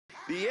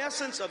The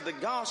essence of the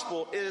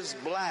gospel is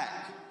black,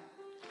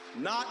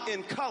 not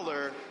in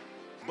color,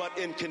 but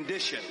in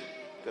condition.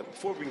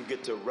 Before we can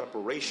get to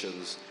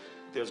reparations,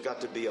 there's got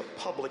to be a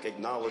public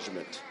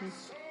acknowledgement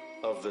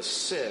of the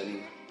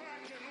sin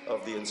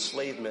of the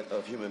enslavement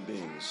of human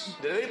beings.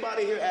 Did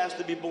anybody here ask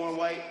to be born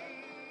white?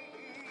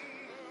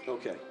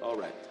 Okay, all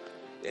right.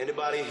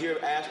 Anybody here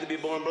asked to be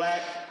born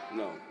black?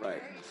 No,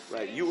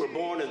 right. You were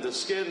born in the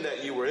skin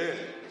that you were in.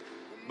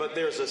 But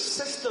there's a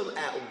system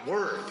at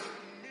work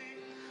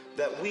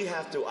that we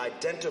have to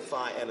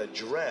identify and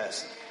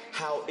address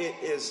how it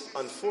is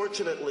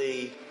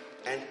unfortunately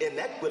and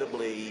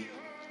inequitably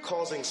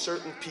causing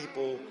certain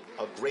people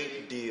a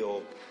great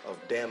deal of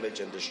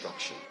damage and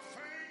destruction.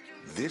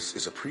 This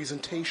is a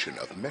presentation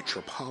of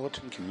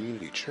Metropolitan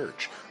Community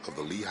Church of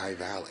the Lehigh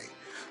Valley,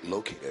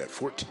 located at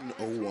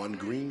 1401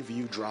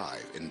 Greenview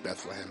Drive in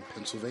Bethlehem,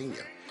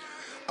 Pennsylvania,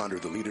 under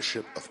the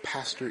leadership of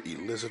Pastor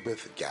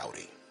Elizabeth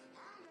Gowdy.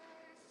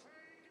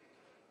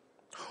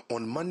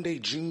 On Monday,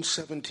 June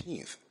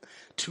 17th,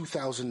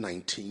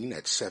 2019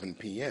 at 7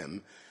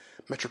 p.m.,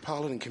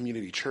 Metropolitan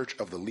Community Church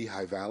of the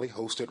Lehigh Valley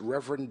hosted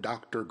Reverend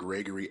Dr.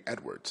 Gregory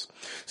Edwards,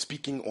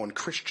 speaking on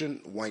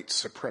Christian white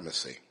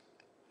supremacy.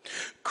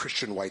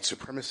 Christian white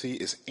supremacy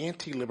is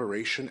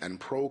anti-liberation and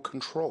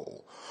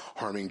pro-control,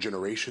 harming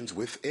generations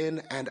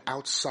within and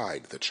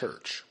outside the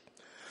church.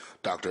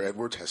 Dr.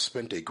 Edwards has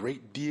spent a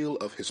great deal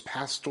of his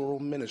pastoral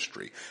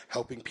ministry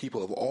helping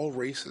people of all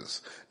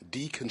races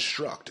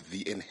deconstruct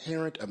the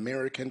inherent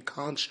American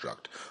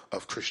construct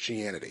of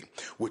Christianity,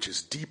 which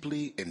is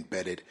deeply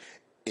embedded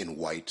in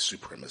white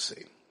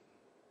supremacy.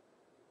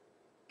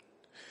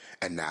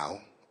 And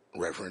now,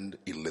 Reverend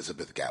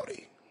Elizabeth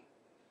Gowdy.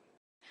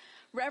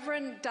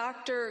 Reverend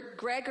Dr.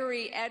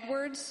 Gregory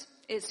Edwards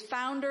is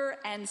founder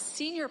and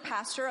senior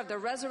pastor of the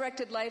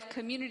Resurrected Life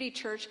Community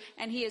Church,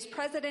 and he is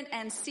president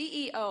and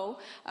CEO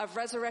of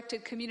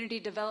Resurrected Community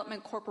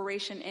Development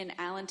Corporation in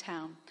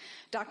Allentown.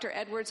 Dr.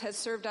 Edwards has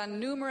served on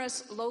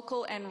numerous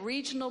local and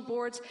regional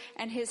boards,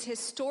 and his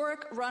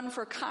historic run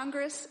for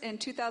Congress in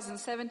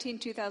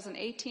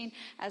 2017-2018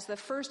 as the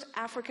first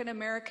African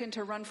American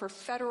to run for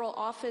federal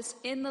office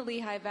in the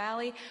Lehigh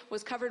Valley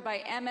was covered by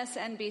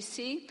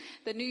MSNBC,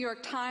 the New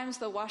York Times,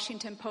 the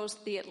Washington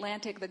Post, the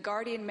Atlantic, the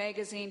Guardian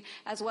magazine,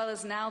 as well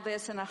as Now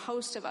This and a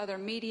host of other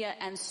media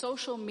and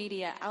social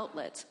media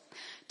outlets.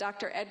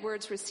 Dr.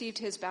 Edwards received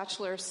his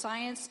Bachelor of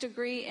Science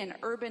degree in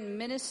Urban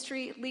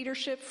Ministry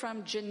Leadership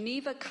from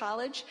Geneva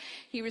College.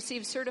 He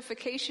received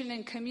certification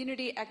in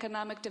Community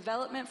Economic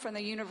Development from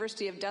the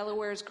University of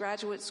Delaware's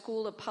Graduate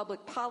School of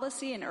Public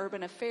Policy and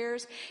Urban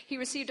Affairs. He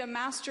received a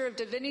Master of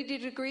Divinity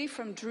degree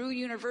from Drew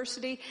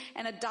University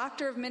and a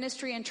Doctor of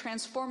Ministry in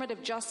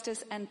Transformative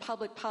Justice and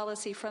Public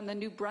Policy from the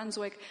New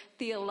Brunswick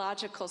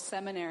Theological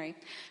Seminary.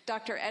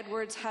 Dr.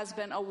 Edwards has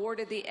been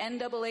awarded the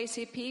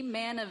NAACP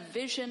Man of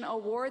Vision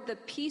Award, the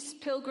Peace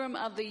Pilgrim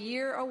of the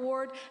Year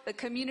Award, the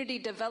Community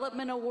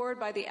Development Award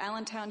by the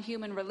Allentown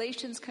Human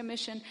Relations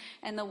Commission,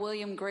 and the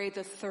William Gray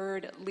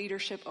III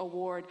Leadership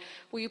Award.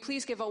 Will you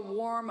please give a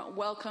warm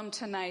welcome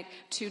tonight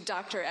to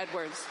Dr.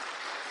 Edwards?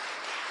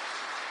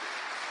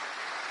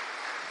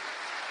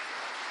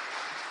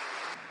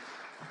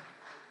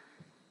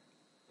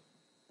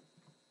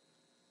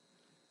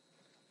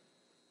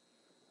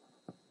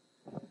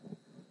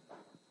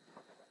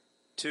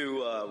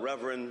 To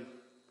Reverend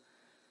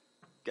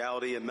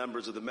Gowdy and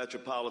members of the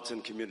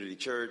Metropolitan Community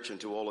Church,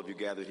 and to all of you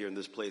gathered here in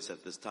this place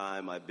at this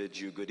time, I bid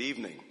you good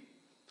evening.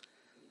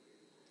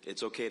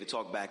 It's okay to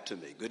talk back to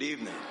me. Good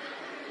evening.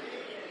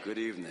 Good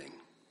evening.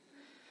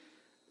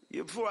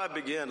 Before I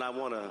begin,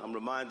 I'm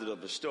reminded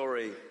of a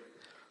story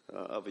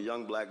of a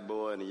young black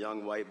boy and a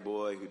young white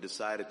boy who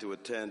decided to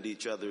attend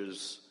each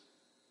other's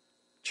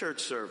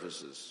church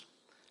services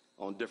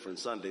on different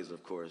Sundays,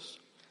 of course.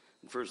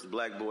 And first, the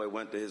black boy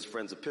went to his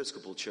friend's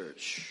Episcopal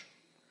church,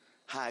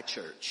 high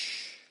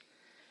church,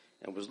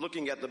 and was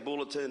looking at the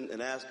bulletin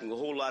and asking a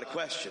whole lot of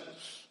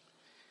questions.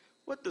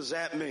 What does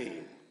that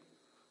mean?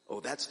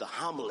 Oh, that's the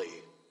homily.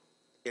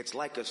 It's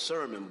like a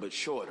sermon, but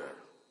shorter.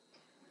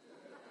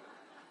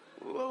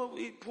 Well,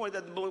 he pointed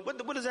at the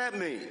bulletin. What does that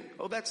mean?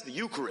 Oh, that's the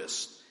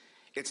Eucharist.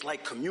 It's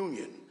like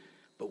communion,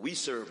 but we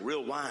serve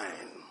real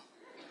wine.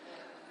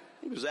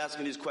 He was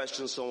asking these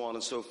questions, so on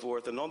and so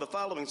forth. And on the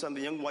following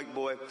Sunday, the young white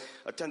boy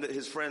attended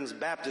his friend's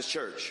Baptist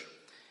church.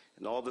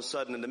 And all of a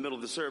sudden, in the middle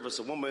of the service,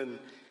 a woman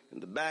in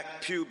the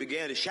back pew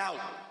began to shout.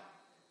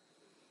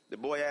 The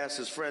boy asked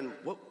his friend,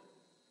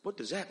 what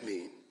does that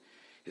mean?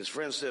 His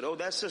friend said, oh,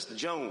 that's Sister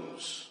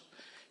Jones.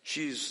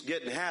 She's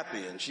getting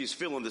happy and she's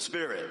feeling the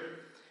Spirit.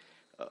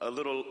 A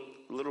little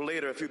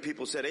later, a few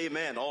people said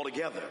amen all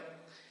together,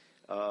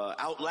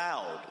 out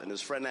loud. And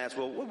his friend asked,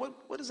 well,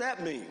 what does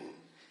that mean?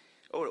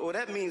 Oh,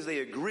 that means they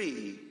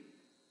agree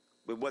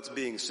with what's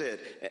being said.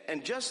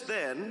 And just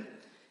then,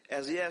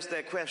 as he asked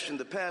that question,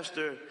 the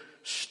pastor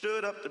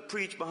stood up to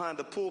preach behind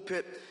the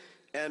pulpit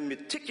and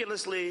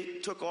meticulously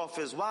took off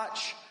his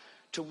watch,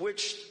 to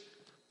which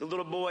the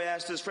little boy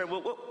asked his friend,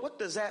 well, what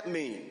does that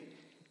mean?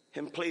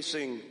 Him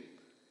placing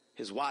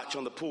his watch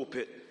on the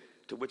pulpit,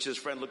 to which his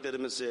friend looked at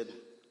him and said,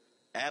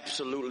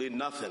 Absolutely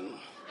nothing.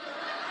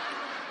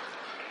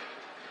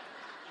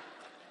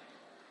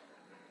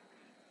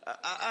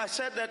 I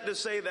said that to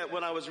say that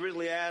when I was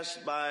originally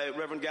asked by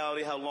Reverend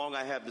Gowdy how long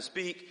I have to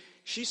speak,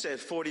 she said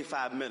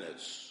 45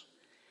 minutes.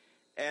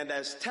 And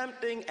as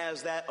tempting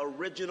as that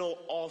original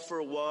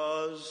offer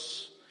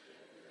was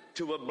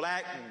to a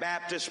black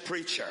Baptist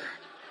preacher,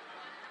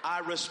 I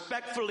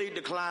respectfully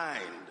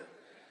declined.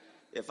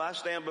 If I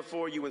stand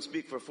before you and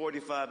speak for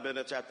 45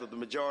 minutes after the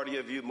majority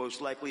of you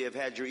most likely have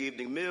had your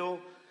evening meal,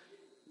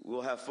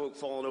 we'll have folk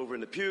falling over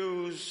in the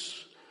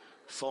pews,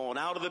 falling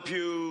out of the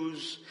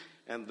pews,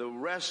 and the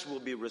rest will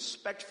be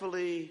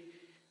respectfully,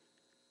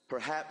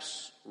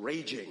 perhaps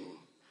raging.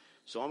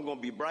 So I'm going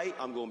to be bright,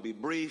 I'm going to be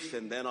brief,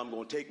 and then I'm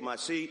going to take my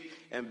seat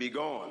and be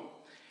gone.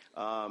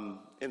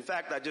 In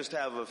fact, I just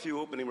have a few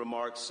opening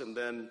remarks, and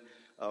then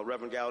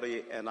Reverend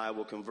Gowdy and I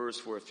will converse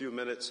for a few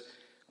minutes,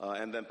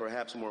 and then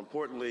perhaps more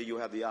importantly, you'll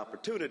have the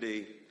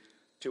opportunity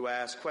to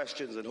ask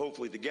questions, and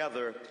hopefully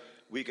together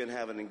we can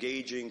have an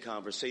engaging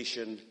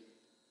conversation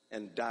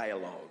and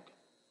dialogue.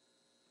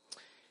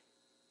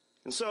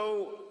 And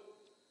so,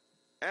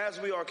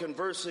 as we are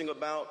conversing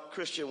about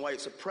Christian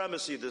white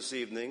supremacy this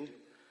evening,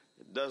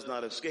 it does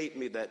not escape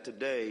me that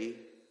today,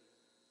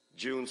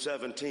 June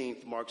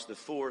 17th, marks the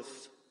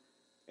 4th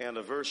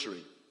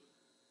anniversary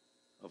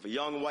of a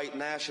young white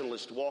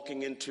nationalist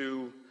walking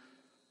into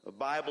a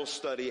Bible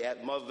study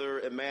at Mother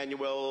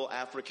Emanuel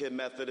African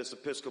Methodist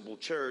Episcopal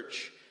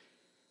Church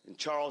in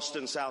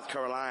Charleston, South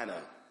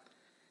Carolina,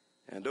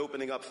 and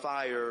opening up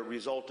fire,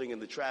 resulting in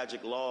the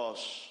tragic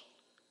loss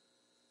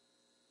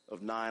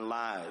of 9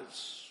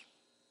 lives.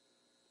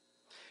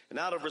 And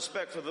out of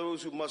respect for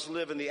those who must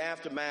live in the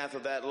aftermath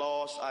of that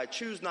loss, I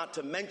choose not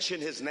to mention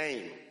his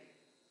name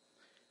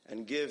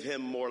and give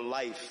him more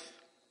life.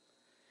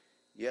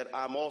 Yet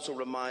I'm also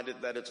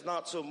reminded that it's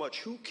not so much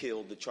who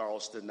killed the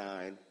Charleston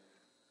 9,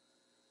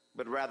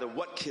 but rather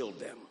what killed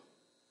them.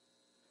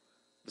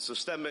 The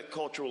systemic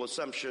cultural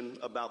assumption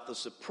about the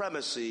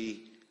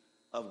supremacy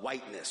of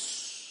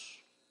whiteness.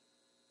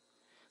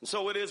 And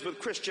so it is with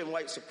Christian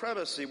white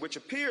supremacy, which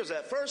appears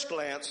at first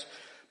glance,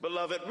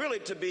 beloved, really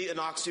to be an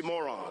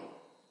oxymoron.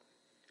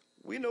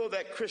 We know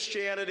that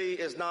Christianity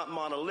is not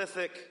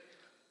monolithic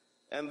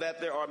and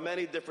that there are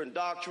many different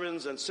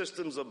doctrines and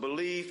systems of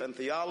belief and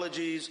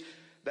theologies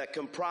that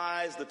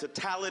comprise the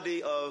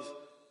totality of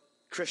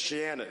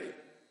Christianity.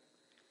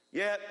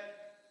 Yet,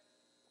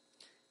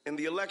 in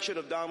the election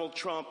of Donald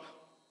Trump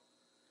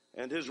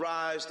and his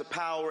rise to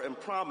power and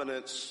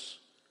prominence,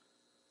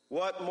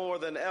 what more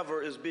than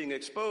ever is being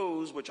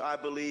exposed, which I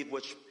believe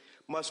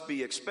must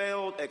be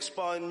expelled,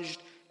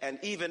 expunged, and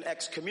even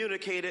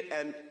excommunicated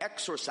and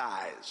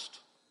exorcised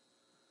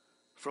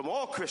from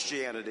all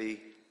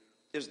Christianity,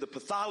 is the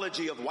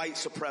pathology of white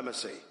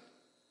supremacy.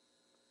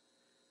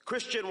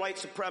 Christian white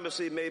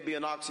supremacy may be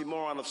an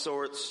oxymoron of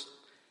sorts,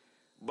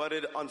 but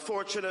it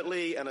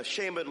unfortunately and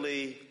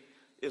ashamedly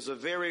is a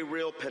very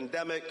real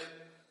pandemic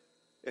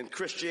in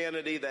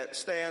Christianity that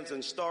stands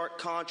in stark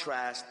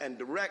contrast and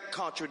direct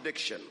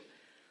contradiction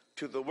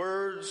to the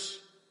words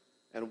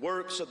and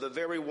works of the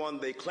very one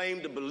they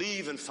claim to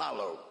believe and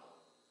follow,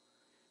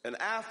 an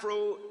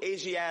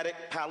Afro-Asiatic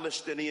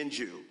Palestinian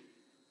Jew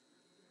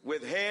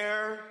with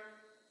hair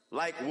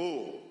like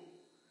wool,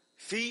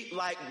 feet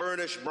like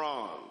burnished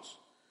bronze,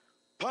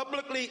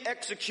 publicly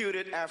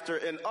executed after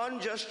an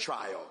unjust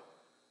trial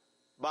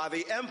by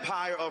the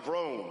Empire of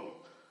Rome,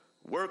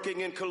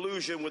 working in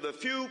collusion with a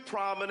few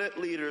prominent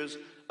leaders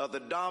of the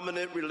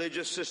dominant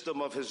religious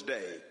system of his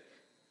day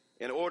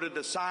in order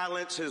to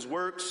silence his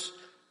works,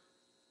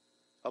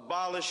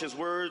 abolish his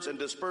words, and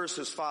disperse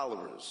his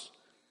followers.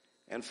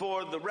 And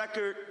for the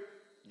record,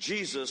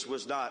 Jesus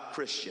was not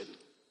Christian.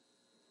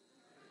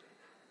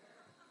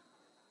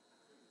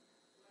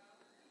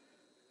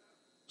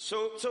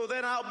 So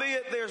then,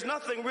 albeit there's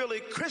nothing really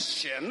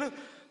Christian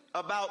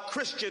about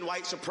Christian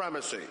white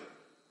supremacy,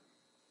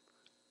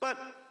 but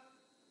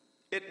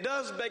it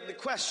does beg the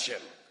question,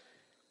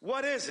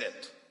 what is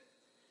it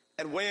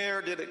and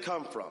where did it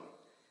come from?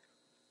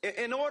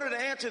 In order to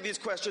answer these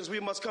questions, we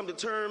must come to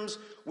terms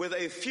with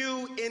a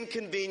few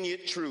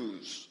inconvenient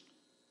truths.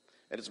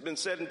 And it's been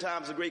said in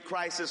times of great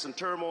crisis and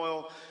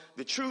turmoil,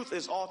 the truth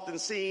is often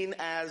seen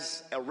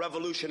as a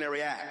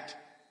revolutionary act.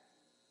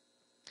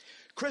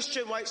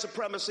 Christian white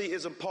supremacy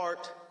is in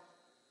part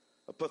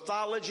a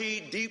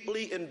pathology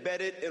deeply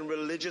embedded in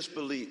religious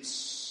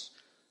beliefs,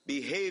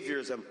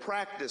 behaviors, and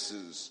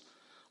practices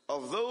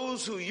of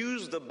those who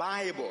use the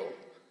Bible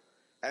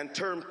and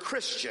term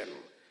Christian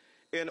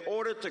in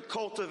order to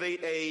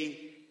cultivate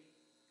a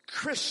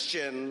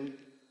Christian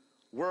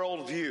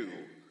worldview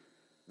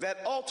that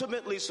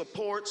ultimately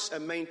supports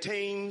and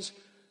maintains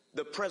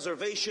the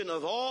preservation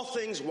of all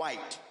things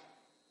white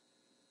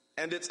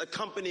and its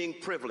accompanying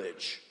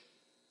privilege.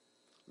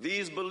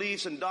 These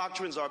beliefs and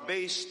doctrines are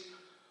based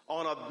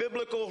on a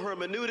biblical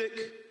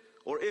hermeneutic,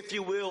 or if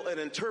you will, an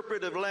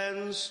interpretive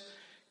lens,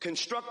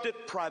 constructed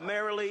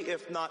primarily,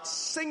 if not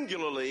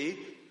singularly,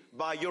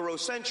 by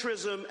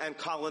Eurocentrism and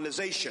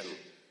colonization,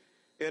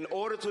 in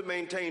order to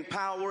maintain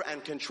power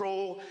and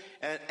control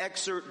and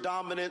exert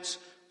dominance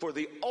for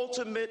the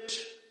ultimate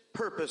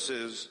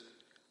purposes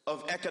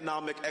of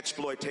economic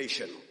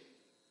exploitation.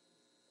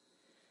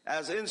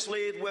 As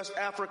enslaved West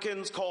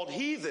Africans, called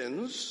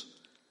heathens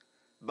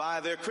by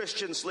their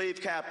Christian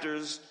slave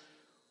captors,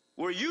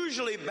 were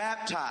usually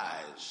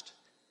baptized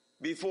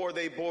before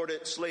they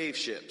boarded slave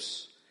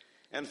ships.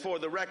 And for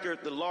the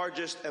record, the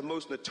largest and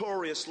most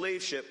notorious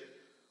slave ship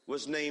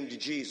was named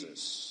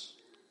Jesus.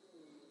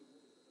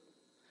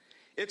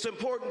 It's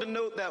important to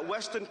note that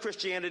Western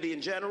Christianity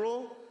in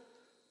general,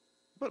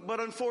 but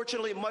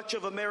unfortunately much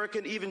of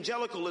American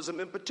evangelicalism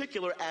in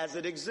particular as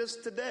it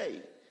exists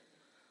today,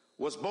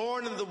 was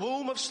born in the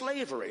womb of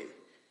slavery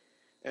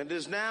and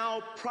is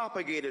now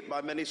propagated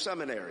by many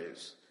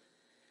seminaries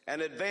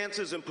and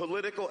advances in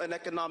political and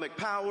economic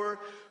power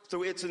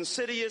through its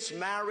insidious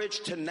marriage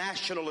to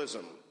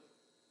nationalism,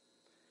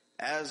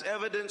 as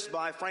evidenced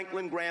by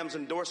Franklin Graham's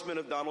endorsement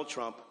of Donald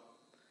Trump,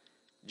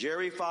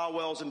 Jerry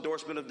Falwell's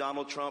endorsement of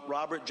Donald Trump,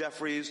 Robert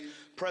Jeffries,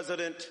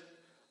 president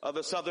of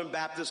the Southern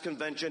Baptist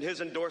Convention,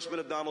 his endorsement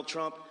of Donald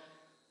Trump,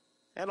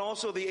 and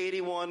also the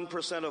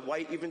 81% of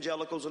white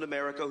evangelicals in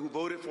America who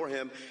voted for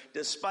him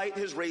despite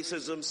his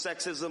racism,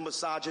 sexism,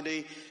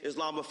 misogyny,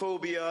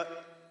 Islamophobia,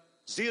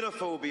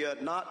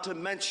 xenophobia, not to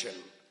mention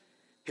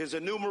his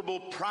innumerable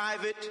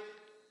private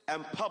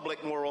and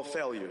public moral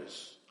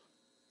failures.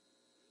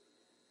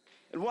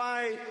 And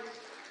why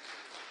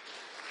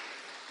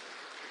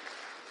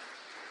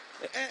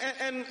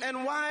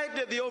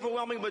did the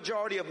overwhelming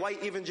majority of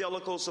white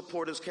evangelicals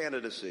support his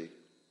candidacy?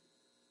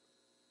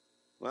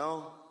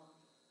 Well,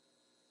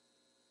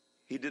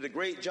 he did a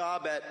great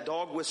job at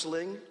dog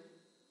whistling,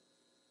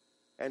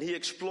 and he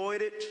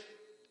exploited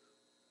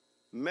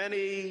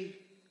many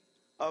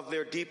of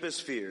their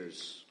deepest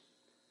fears: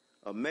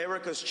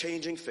 America's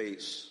changing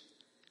face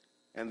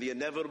and the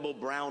inevitable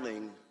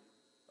browning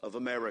of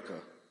America.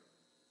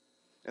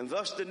 And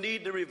thus the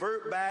need to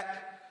revert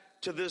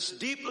back to this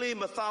deeply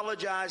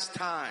mythologized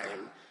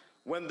time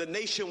when the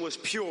nation was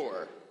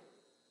pure.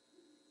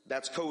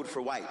 That's code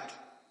for white.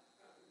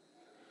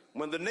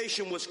 When the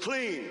nation was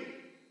clean,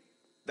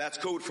 that's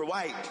code for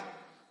white.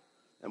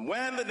 And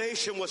when the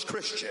nation was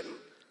Christian,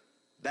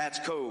 that's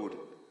code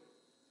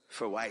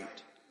for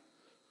white.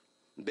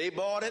 They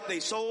bought it, they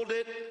sold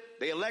it,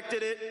 they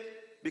elected it,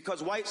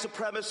 because white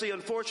supremacy,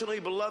 unfortunately,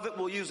 beloved,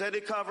 will use any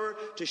cover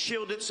to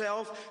shield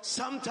itself.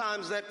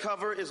 Sometimes that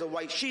cover is a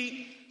white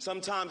sheet,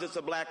 sometimes it's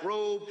a black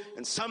robe,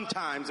 and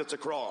sometimes it's a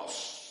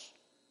cross.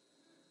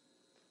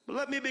 But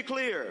let me be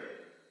clear.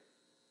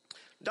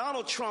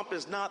 Donald Trump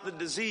is not the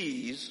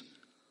disease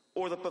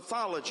or the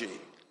pathology,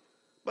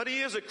 but he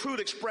is a crude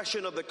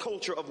expression of the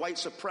culture of white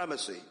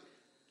supremacy,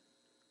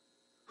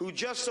 who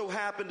just so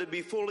happened to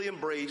be fully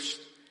embraced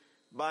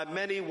by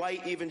many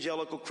white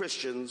evangelical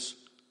Christians,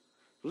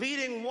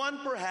 leading one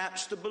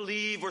perhaps to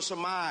believe or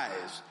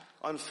surmise,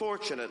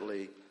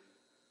 unfortunately,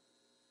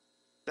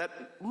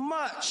 that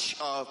much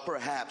of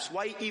perhaps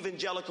white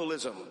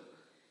evangelicalism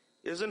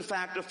is in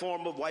fact a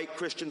form of white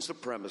Christian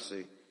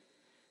supremacy,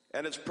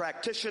 and its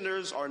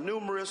practitioners are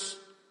numerous,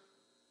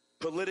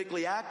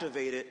 politically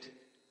activated,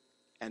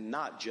 and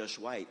not just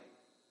white.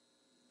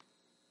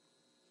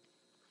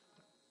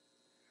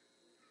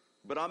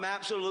 But I'm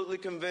absolutely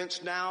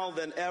convinced now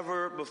than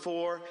ever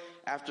before,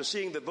 after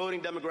seeing the voting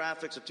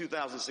demographics of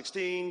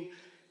 2016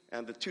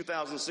 and the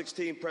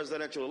 2016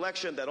 presidential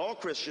election, that all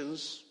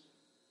Christians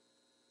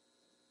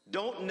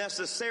don't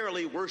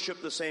necessarily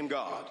worship the same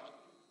God.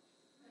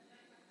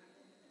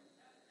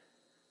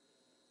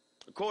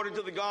 According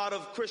to the God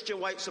of Christian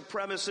white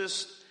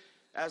supremacists,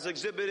 as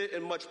exhibited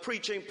in much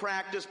preaching,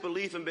 practice,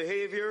 belief, and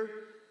behavior,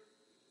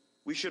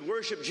 we should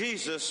worship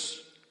Jesus,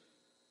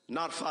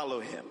 not follow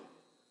him.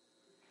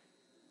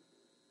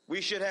 We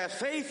should have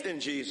faith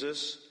in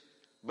Jesus,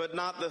 but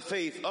not the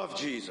faith of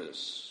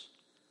Jesus.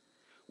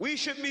 We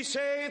should be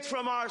saved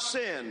from our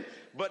sin,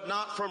 but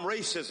not from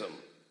racism,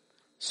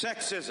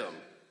 sexism,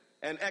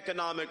 and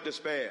economic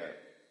despair.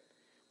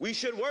 We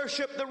should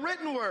worship the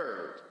written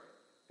word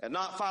and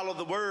not follow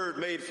the word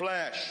made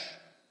flesh.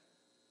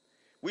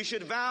 We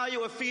should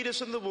value a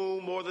fetus in the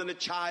womb more than a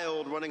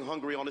child running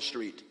hungry on the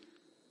street.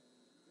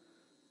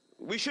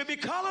 We should be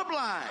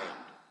colorblind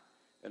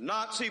and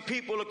not see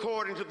people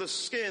according to the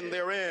skin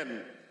they're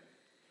in.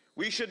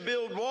 We should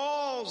build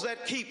walls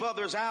that keep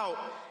others out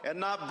and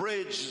not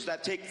bridges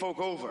that take folk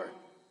over.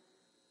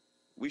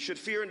 We should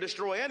fear and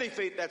destroy any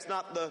faith that's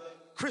not the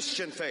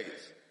Christian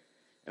faith.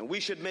 And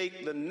we should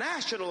make the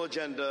national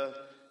agenda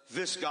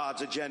this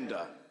God's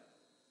agenda.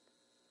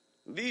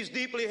 These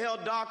deeply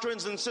held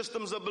doctrines and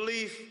systems of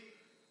belief,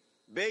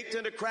 baked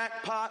in a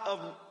crackpot of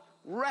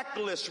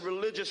reckless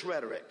religious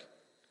rhetoric,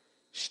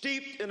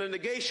 steeped in a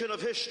negation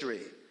of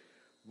history,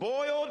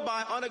 boiled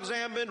by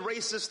unexamined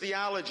racist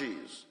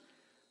theologies,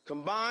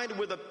 combined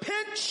with a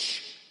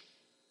pinch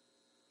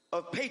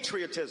of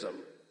patriotism,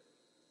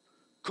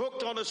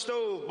 cooked on a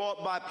stove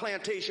bought by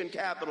plantation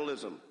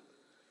capitalism,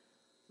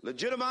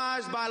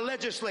 legitimized by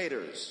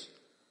legislators,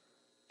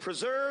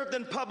 preserved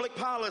in public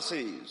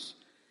policies,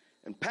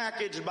 and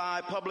packaged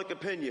by public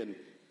opinion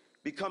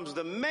becomes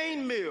the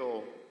main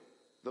meal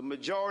the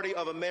majority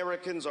of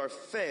Americans are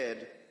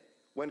fed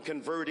when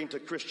converting to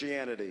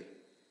Christianity,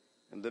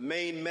 and the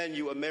main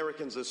menu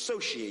Americans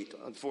associate,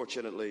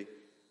 unfortunately,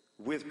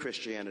 with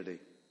Christianity.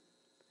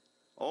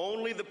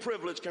 Only the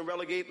privileged can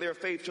relegate their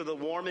faith to the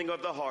warming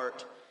of the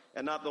heart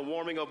and not the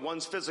warming of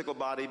one's physical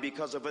body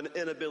because of an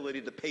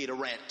inability to pay the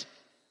rent.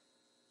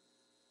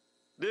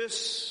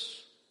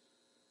 This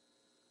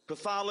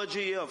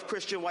pathology of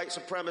Christian white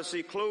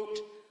supremacy, cloaked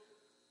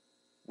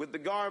with the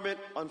garment,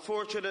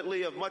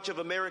 unfortunately, of much of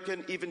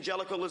American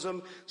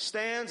evangelicalism,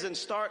 stands in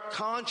stark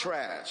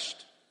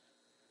contrast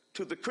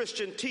to the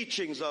Christian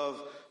teachings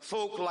of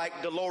folk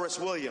like Dolores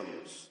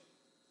Williams.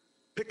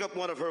 Pick up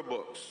one of her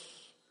books.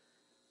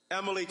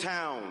 Emily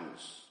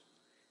Towns,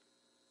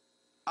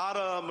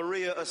 Ada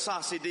Maria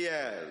Asasi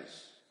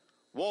Diaz,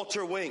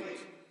 Walter Wink,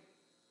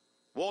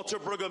 Walter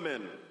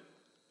Brueggemann,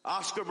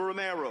 Oscar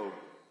Romero,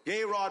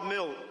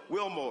 Gayrod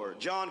Wilmore,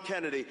 John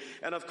Kennedy,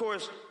 and of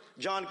course,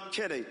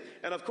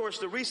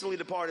 the recently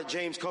departed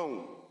James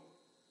Cone,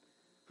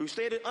 who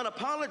stated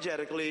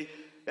unapologetically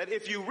that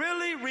if you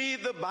really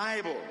read the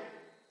Bible,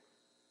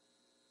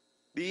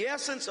 the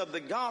essence of the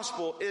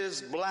gospel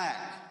is black,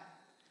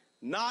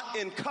 not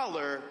in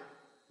color,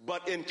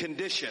 but in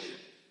condition.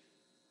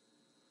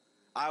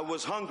 I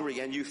was hungry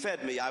and you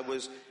fed me. I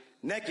was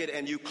naked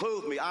and you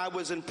clothed me. I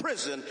was in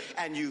prison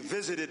and you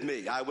visited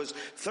me. I was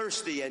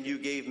thirsty and you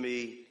gave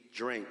me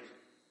drink.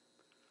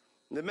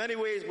 In many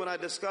ways, when I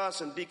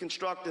discuss and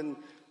deconstruct and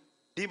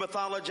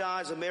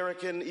demythologize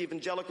American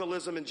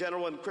evangelicalism in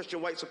general and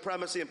Christian white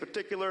supremacy in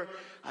particular,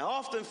 I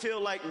often feel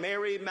like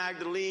Mary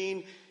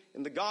Magdalene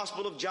in the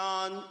Gospel of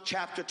John,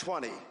 chapter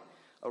 20,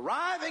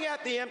 arriving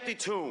at the empty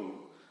tomb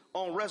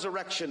on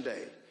Resurrection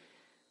Day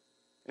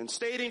and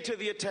stating to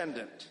the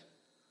attendant,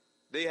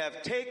 "They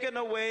have taken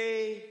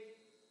away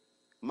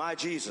my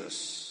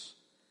Jesus,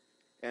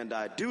 and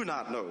I do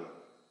not know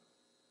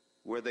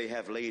where they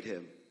have laid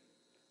him."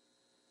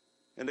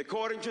 And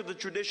according to the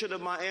tradition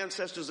of my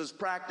ancestors as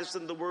practiced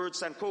in the word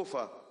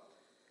Sankofa,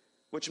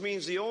 which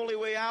means the only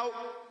way out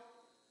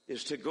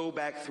is to go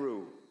back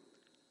through,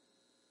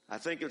 I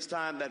think it's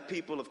time that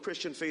people of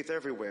Christian faith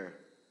everywhere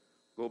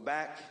go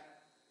back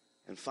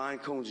and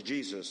find Cone's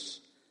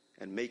Jesus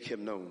and make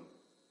him known.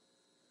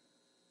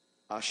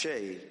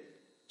 Ashe,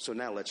 so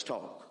now let's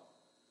talk.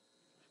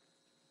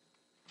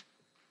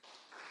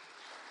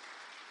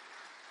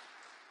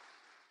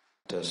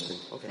 Testing.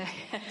 Okay.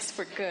 Yes,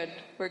 we're good.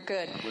 We're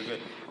good. We're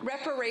good.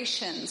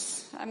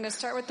 Reparations. I'm going to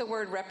start with the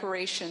word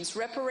reparations.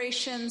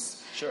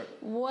 Reparations. Sure.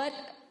 What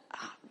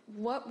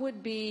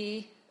would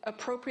be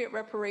appropriate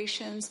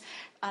reparations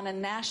on a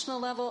national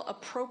level?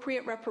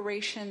 Appropriate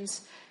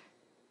reparations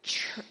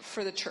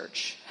for the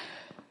church.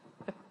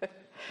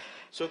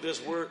 So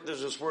there's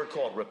this word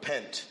called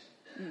repent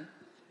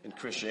in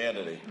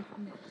Christianity.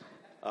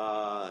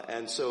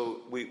 And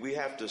so we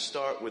have to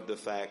start with the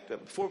fact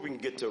that before we can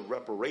get to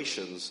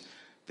reparations,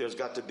 there's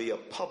got to be a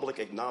public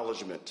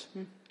acknowledgement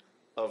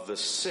of the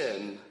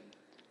sin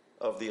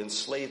of the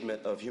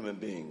enslavement of human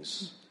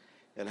beings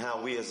and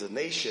how we as a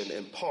nation,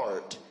 in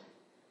part,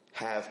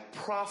 have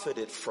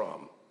profited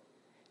from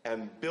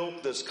and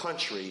built this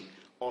country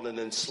on an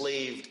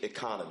enslaved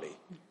economy,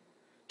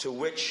 to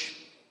which,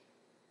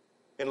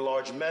 in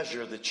large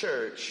measure, the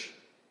church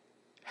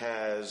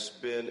has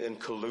been in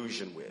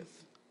collusion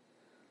with.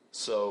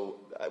 So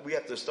we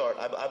have to start,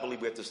 I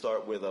believe we have to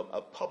start with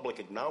a public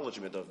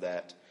acknowledgement of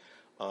that,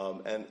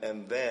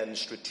 and then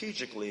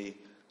strategically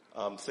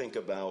think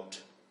about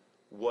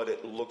what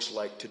it looks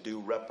like to do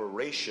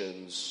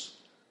reparations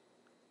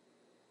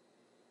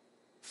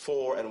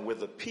for and with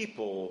the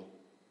people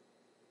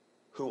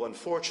who,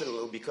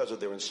 unfortunately, because of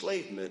their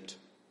enslavement,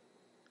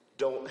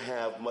 don't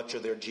have much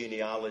of their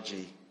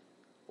genealogy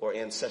or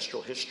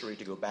ancestral history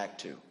to go back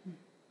to.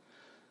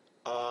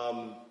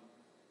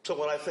 So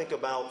when I think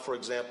about, for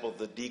example,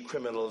 the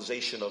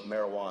decriminalization of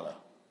marijuana,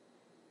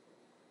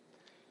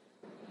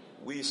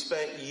 we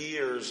spent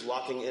years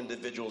locking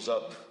individuals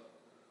up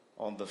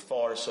on the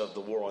farce of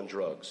the war on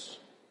drugs.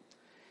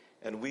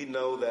 And we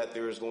know that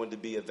there is going to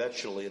be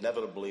eventually,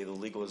 inevitably, the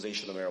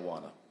legalization of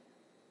marijuana.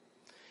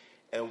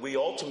 And we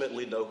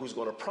ultimately know who's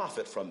going to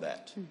profit from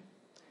that.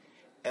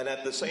 And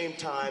at the same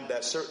time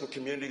that certain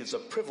communities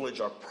of privilege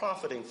are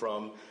profiting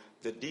from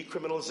the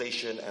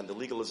decriminalization and the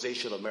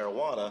legalization of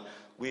marijuana,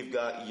 we've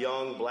got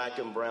young black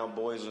and brown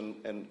boys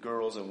and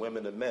girls and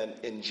women and men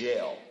in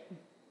jail.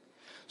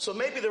 So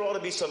maybe there ought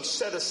to be some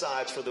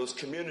set-asides for those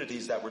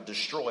communities that were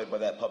destroyed by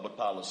that public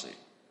policy.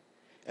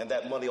 And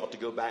that money ought to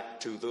go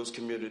back to those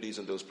communities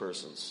and those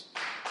persons.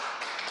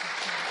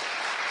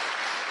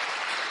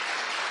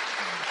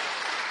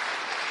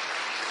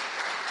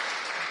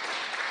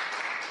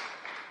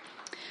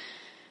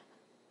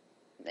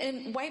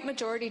 In white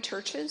majority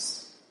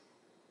churches,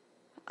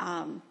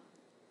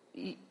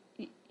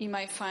 you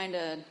might find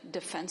a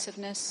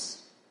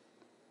defensiveness.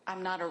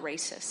 I'm not a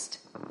racist.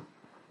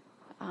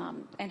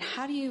 And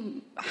how do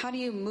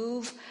you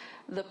move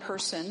the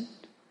person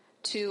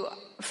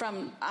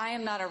from I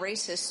am not a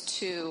racist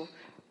to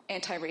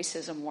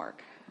anti-racism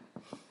work?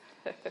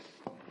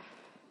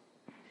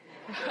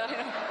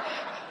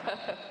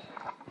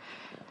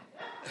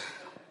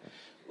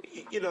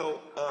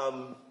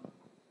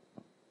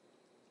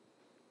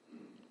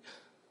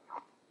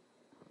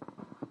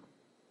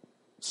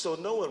 So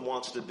no one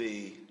wants to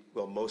be,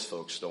 well, most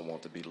folks don't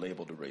want to be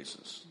labeled a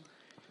racist.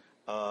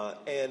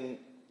 And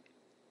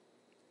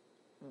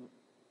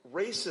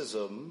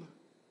racism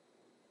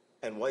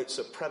and white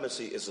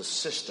supremacy is a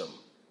system.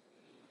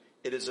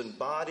 It is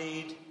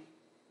embodied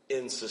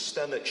in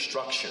systemic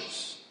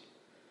structures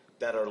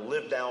that are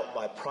lived out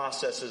by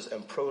processes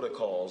and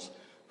protocols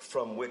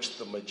from which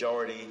the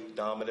majority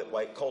dominant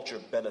white culture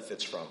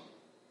benefits from,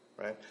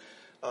 right?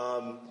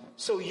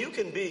 So you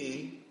can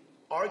be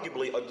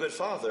arguably a good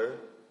father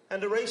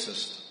and a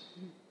racist.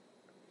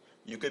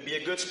 You could be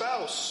a good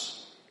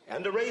spouse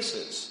and a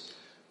racist.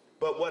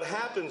 But what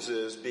happens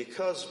is,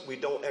 because we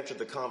don't enter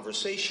the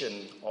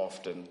conversation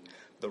often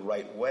the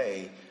right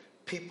way,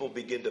 people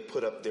begin to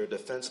put up their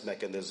defense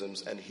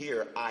mechanisms and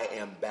hear, I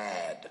am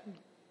bad.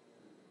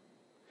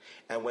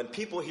 And when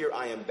people hear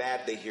I am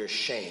bad, they hear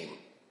shame.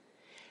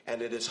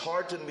 And it is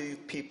hard to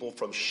move people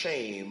from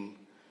shame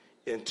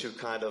into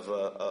kind of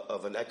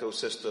an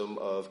ecosystem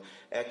of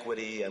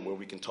equity and where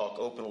we can talk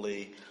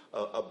openly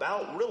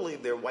about really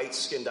their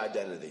white-skinned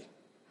identity.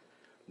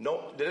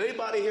 No, did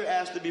anybody here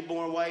ask to be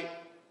born white?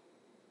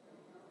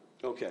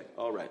 Okay,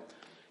 all right.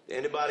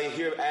 Anybody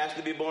here asked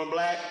to be born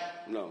black?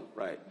 No,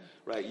 right.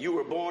 You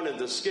were born in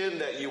the skin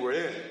that you were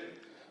in.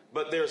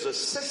 But there's a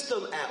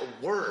system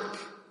at work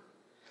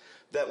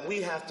that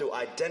we have to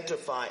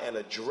identify and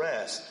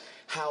address,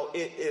 how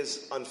it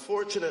is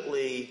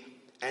unfortunately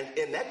and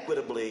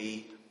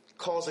inequitably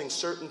causing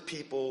certain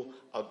people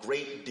a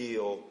great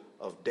deal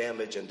of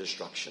damage and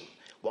destruction,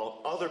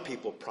 while other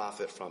people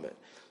profit from it.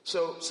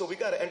 So we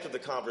got to enter the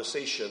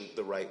conversation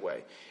the right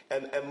way.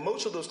 And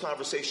most of those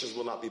conversations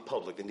will not be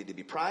public. They need to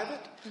be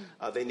private.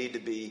 They need to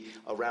be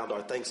around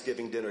our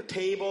Thanksgiving dinner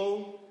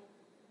table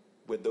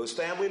with those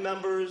family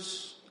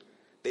members.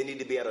 They need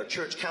to be at our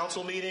church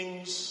council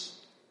meetings.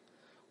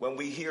 When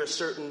we hear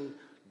certain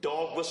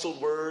dog whistled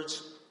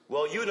words,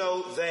 well,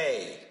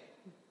 they.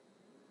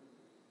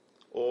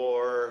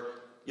 Or,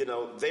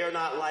 they're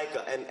not like,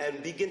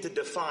 and begin to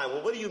define,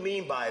 well, what do you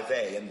mean by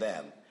they and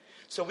them?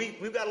 So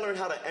we've got to learn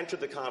how to enter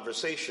the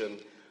conversation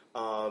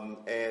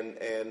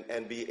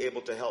and be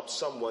able to help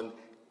someone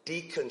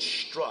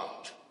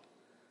deconstruct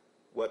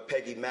what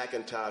Peggy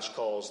McIntosh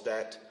calls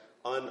that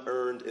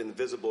unearned,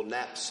 invisible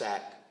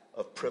knapsack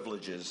of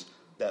privileges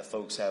that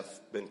folks have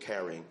been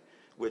carrying,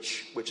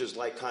 which is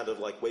kind of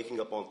like waking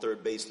up on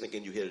third base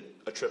thinking you hit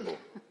a triple.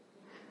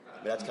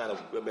 That's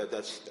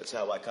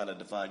how I kind of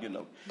define,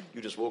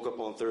 you just woke up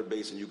on third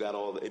base and you got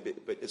all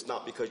but it's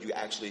not because you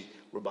actually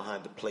were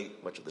behind the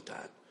plate much of the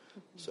time.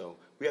 So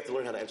we have to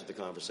learn how to enter the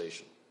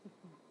conversation.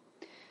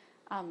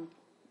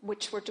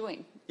 Which we're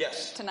doing.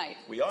 Yes. Tonight.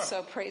 We are.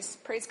 So praise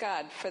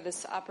God for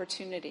this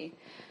opportunity.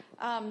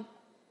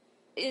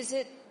 Is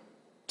it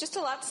just a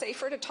lot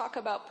safer to talk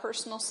about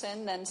personal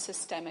sin than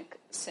systemic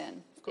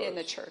sin in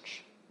the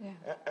church? Yeah.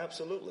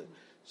 Absolutely.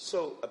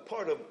 So a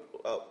part of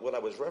what I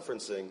was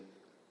referencing,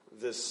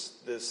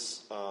 the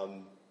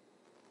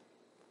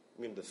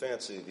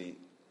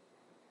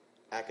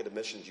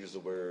academicians use the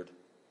word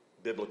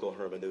biblical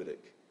hermeneutic,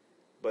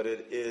 but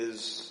it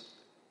is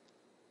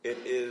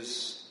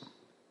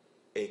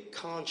a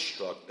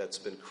construct that's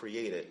been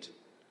created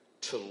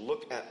to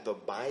look at the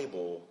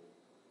Bible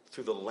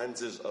through the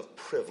lenses of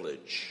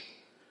privilege.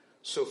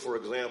 So, for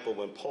example,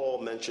 when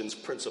Paul mentions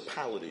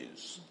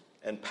principalities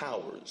and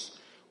powers,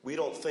 we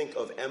don't think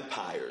of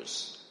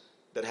empires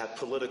that have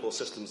political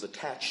systems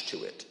attached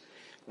to it.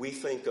 We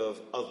think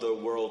of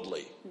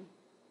otherworldly.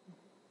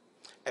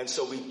 And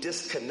so we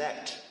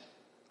disconnect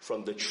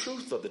from the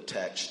truth of the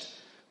text,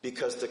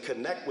 because to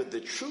connect with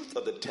the truth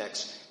of the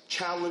text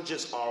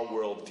challenges our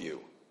worldview.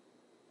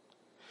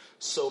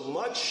 So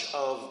much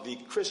of the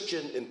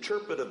Christian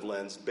interpretive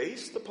lens,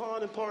 based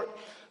upon, in part,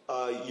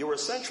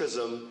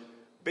 Eurocentrism,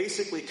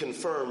 basically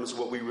confirms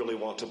what we really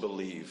want to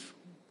believe.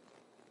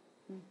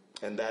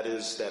 And that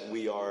is that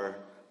we are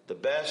the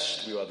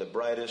best, we are the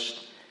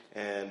brightest,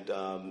 and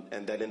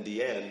that in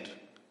the end,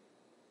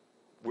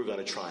 we're going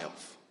to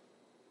triumph.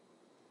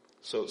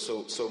 So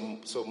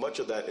much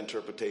of that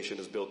interpretation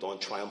is built on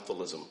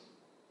triumphalism.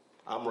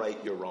 I'm right,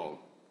 you're wrong.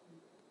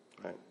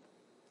 Right?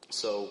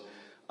 So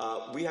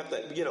we have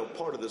to,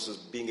 part of this is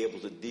being able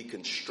to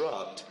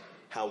deconstruct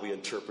how we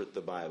interpret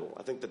the Bible.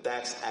 I think that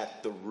that's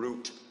at the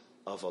root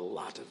of a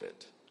lot of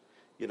it.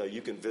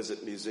 You can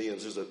visit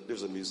museums.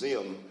 There's a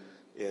museum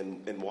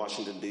in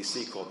Washington,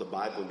 D.C. called the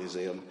Bible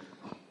Museum.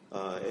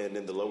 And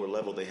in the lower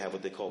level, they have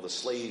what they call the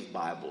slave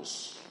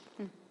Bibles.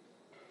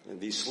 And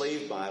these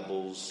slave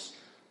Bibles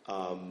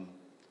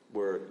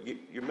were, you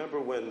remember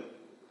when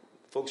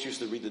folks used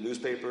to read the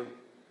newspaper,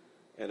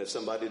 and if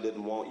somebody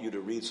didn't want you to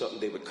read something,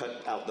 they would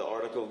cut out the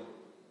article?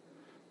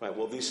 Right.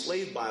 Well, these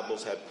slave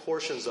Bibles had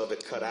portions of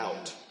it cut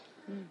out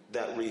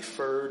that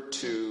referred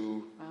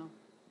to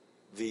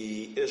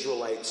the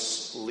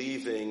Israelites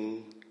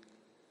leaving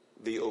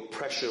the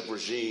oppressive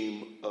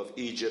regime of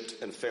Egypt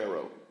and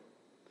Pharaoh.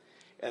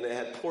 And it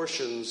had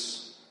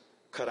portions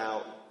cut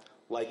out,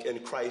 like in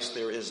Christ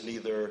there is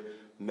neither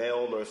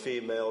male nor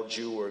female,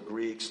 Jew or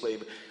Greek,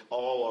 slave,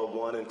 all are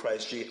one in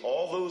Christ Jesus.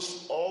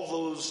 All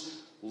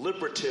those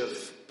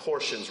liberative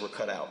portions were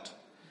cut out.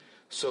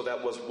 So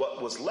that was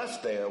what was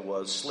left there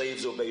was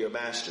slaves obey your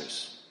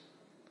masters.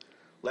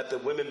 Let the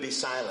women be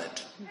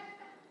silent.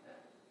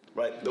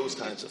 Right? Those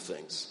kinds of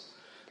things.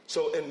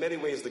 So in many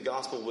ways the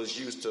gospel was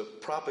used to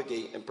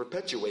propagate and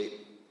perpetuate,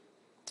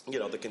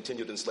 the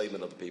continued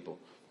enslavement of the people.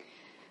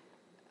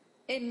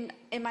 In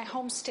my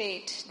home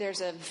state,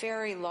 there's a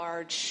very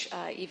large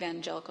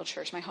evangelical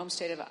church. My home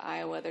state of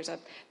Iowa, there's a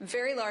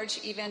very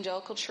large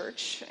evangelical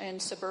church in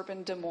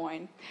suburban Des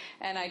Moines.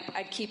 And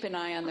I'd keep an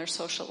eye on their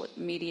social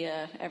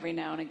media every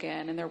now and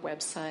again and their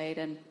website.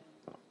 And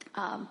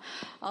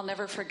I'll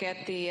never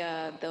forget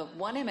the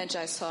one image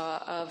I saw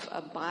of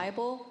a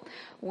Bible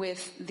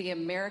with the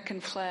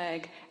American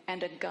flag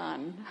and a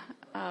gun.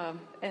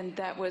 And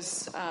that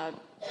was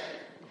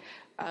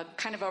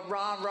kind of a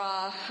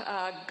rah-rah,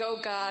 go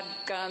God,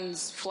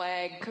 guns,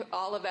 flag,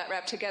 all of that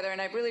wrapped together.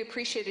 And I really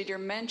appreciated your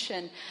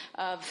mention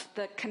of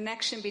the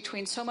connection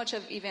between so much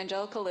of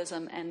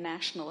evangelicalism and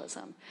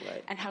nationalism.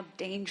 Right. And how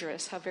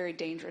very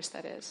dangerous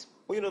that is.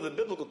 Well, the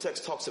biblical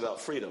text talks about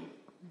freedom.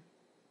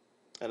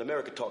 And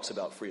America talks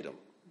about freedom.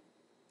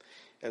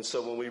 And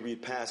so when we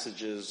read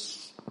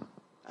passages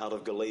out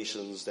of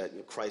Galatians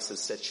that Christ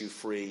has set you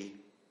free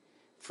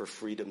for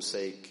freedom's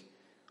sake,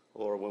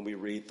 or when we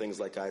read things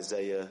like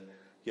Isaiah,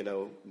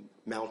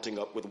 mounting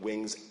up with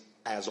wings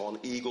as on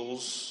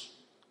eagles,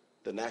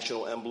 the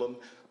national emblem,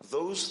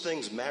 those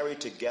things married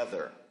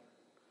together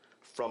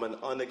from an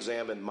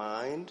unexamined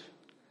mind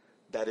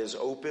that is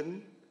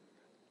open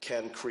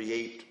can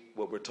create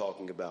what we're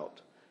talking about,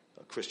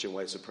 Christian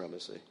white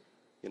supremacy.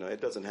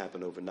 It doesn't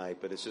happen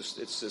overnight, but there's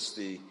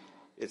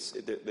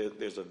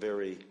a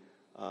very,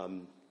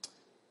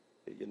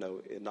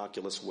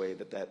 innocuous way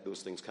that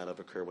those things kind of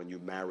occur when you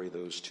marry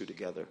those two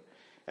together.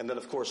 And then,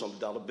 of course, on the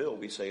dollar bill,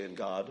 we say, in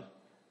God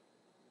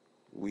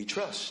we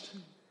trust.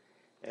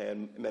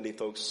 And many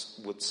folks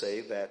would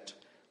say that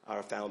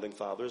our founding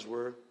fathers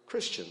were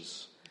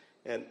Christians.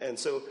 And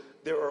so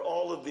there are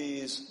all of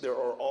these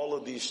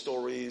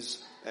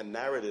stories and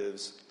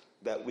narratives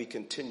that we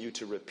continue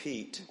to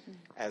repeat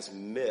as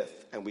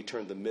myth, and we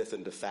turn the myth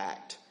into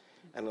fact.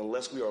 And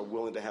unless we are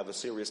willing to have a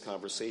serious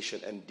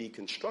conversation and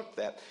deconstruct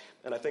that,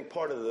 and I think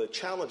part of the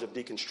challenge of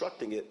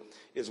deconstructing it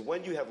is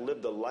when you have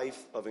lived a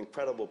life of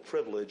incredible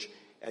privilege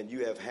and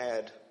you have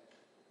had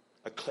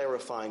a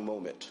clarifying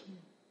moment,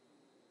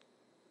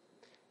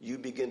 you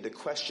begin to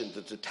question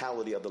the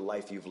totality of the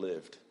life you've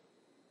lived.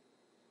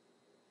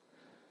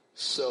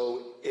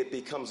 So it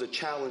becomes a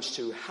challenge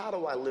to, how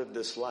do I live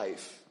this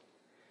life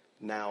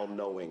now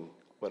knowing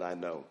what I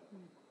know?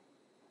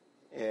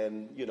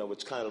 And,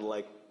 it's kind of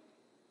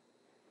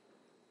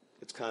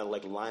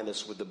like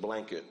Linus with the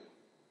blanket.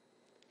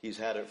 He's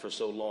had it for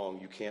so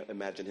long, you can't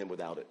imagine him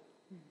without it.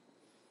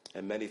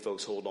 And many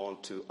folks hold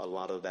on to a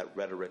lot of that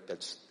rhetoric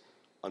that's,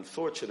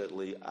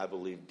 unfortunately, I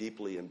believe,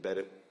 deeply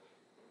embedded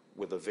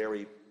with a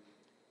very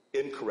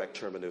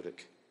incorrect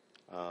hermeneutic.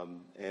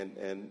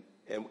 And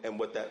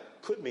what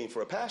that could mean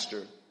for a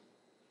pastor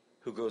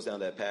who goes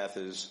down that path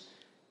is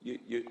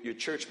your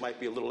church might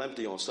be a little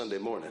empty on Sunday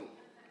morning.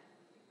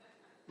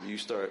 You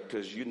start,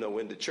 because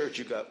in the church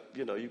you got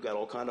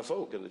all kind of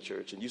folk in the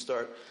church, and you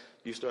start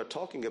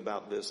talking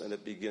about this, and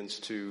it begins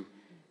to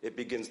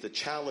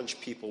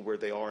challenge people where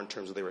they are in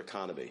terms of their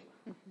economy,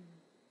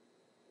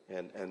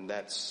 and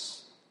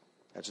that's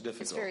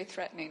difficult. It's very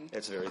threatening.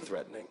 It's very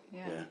threatening.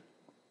 Yeah.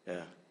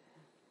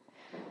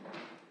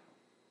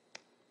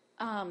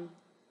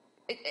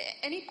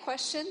 Any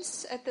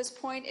questions at this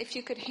point? If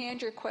you could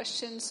hand your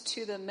questions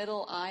to the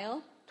middle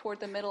aisle. Toward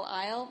the middle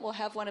aisle, we'll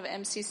have one of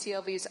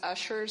MCCLV's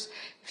ushers,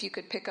 if you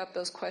could pick up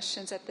those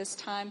questions at this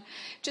time.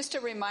 Just a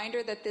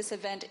reminder that this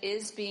event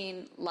is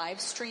being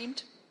live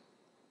streamed.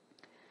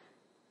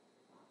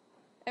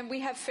 And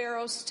we have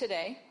pharaohs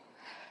today.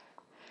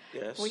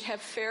 Yes. We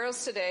have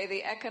pharaohs today.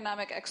 The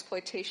economic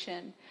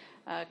exploitation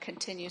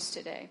continues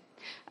today.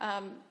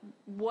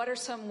 What are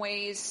some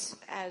ways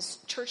as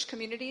church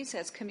communities,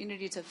 as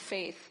communities of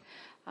faith,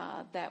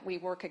 that we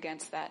work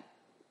against that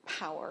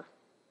power?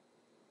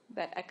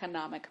 That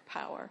economic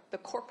power, the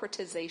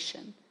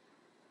corporatization?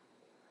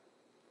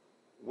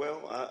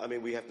 Well,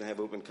 we have to have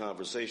open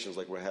conversations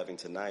like we're having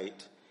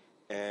tonight,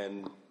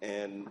 and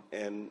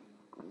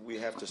we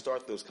have to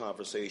start those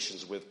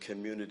conversations with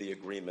community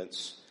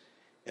agreements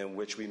in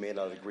which we may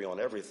not agree on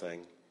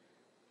everything,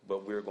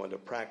 but we're going to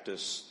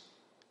practice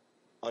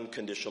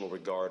unconditional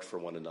regard for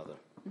one another.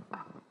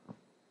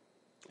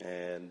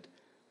 And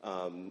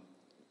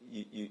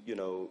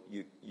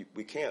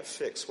we can't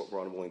fix what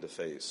we're unwilling to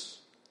face.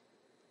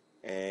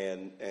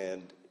 And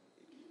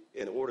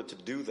in order to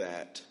do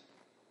that,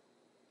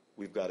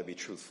 we've got to be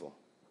truthful.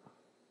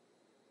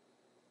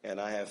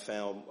 And I have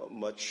found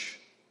much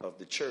of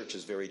the church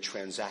is very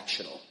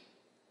transactional.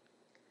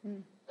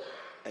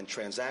 And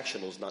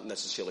transactional is not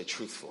necessarily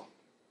truthful.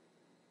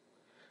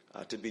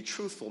 To be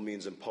truthful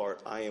means, in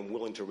part, I am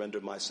willing to render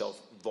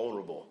myself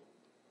vulnerable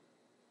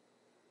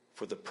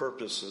for the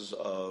purposes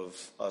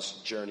of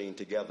us journeying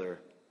together.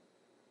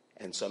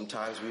 And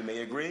sometimes we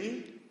may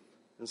agree,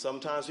 and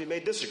sometimes we may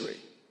disagree.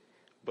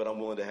 But I'm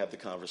willing to have the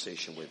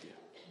conversation with you.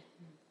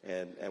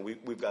 And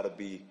we've got to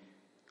be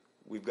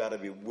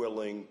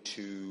willing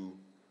to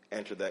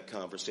enter that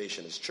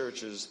conversation as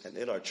churches and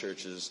in our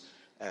churches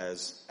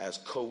as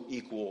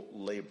co-equal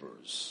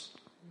laborers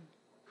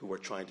who are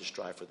trying to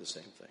strive for the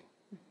same thing.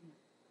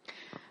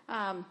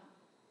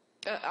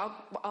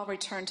 I'll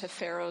return to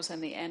Pharaohs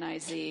and the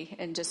NIZ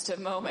in just a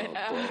moment.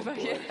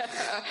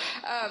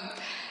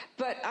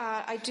 But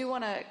I do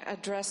want to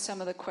address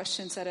some of the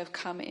questions that have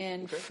come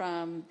in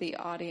from the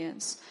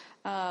audience.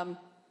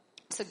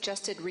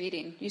 Suggested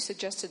reading. You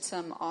suggested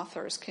some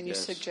authors. Can you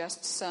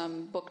suggest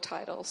some book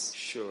titles?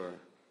 Sure.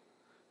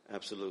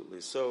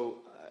 Absolutely. So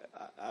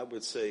I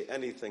would say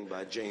anything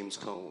by James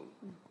Cone.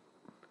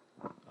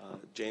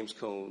 James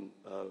Cone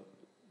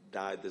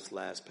died this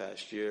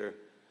past year,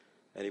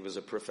 and he was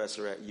a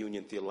professor at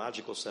Union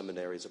Theological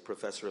Seminary. He's a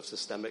professor of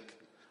systematic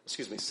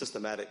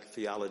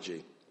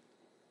theology.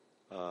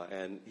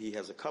 And he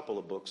has a couple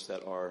of books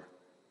that are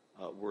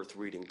worth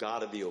reading.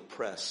 God of the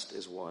Oppressed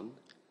is one,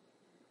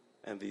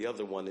 and the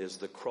other one is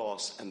The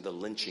Cross and the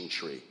Lynching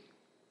Tree.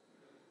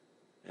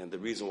 And the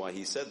reason why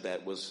he said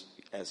that was,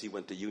 as he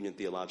went to Union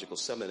Theological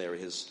Seminary,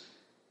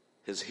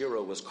 his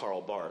hero was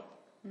Karl Barth.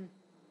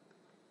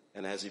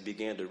 And as he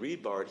began to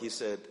read Barth, he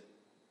said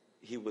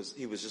he was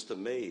just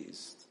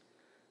amazed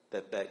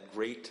that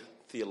great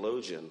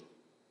theologian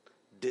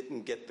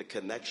didn't get the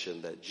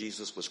connection that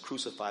Jesus was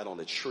crucified on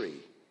a tree,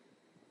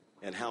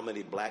 and how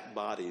many black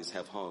bodies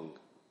have hung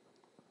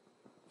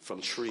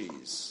from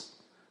trees.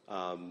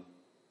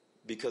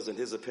 Because in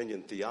his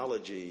opinion,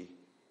 theology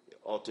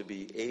ought to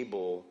be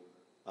able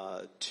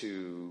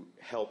to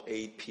help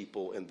aid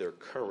people in their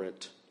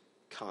current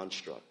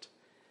construct.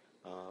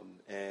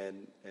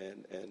 And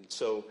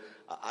so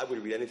I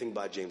would read anything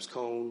by James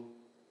Cone.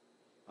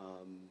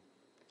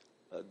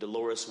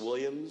 Dolores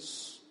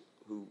Williams,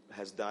 who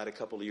has died a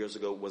couple of years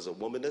ago, was a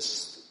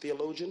womanist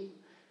theologian,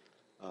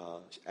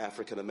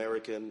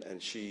 African-American,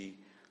 and she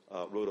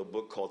wrote a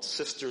book called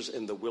Sisters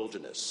in the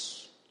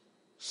Wilderness.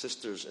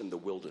 Sisters in the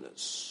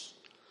Wilderness.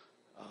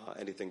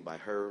 Anything by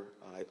her,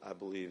 I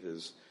believe,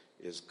 is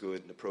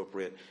good and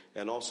appropriate.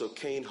 And also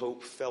Kane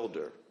Hope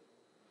Felder,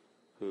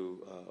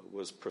 who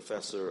was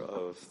professor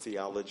of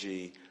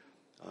theology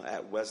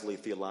at Wesley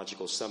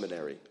Theological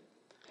Seminary,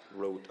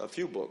 wrote a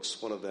few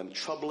books. One of them,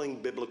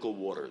 Troubling Biblical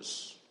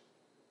Waters.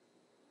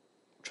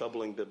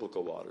 Troubling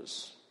Biblical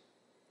Waters.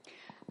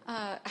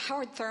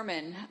 Howard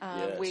Thurman.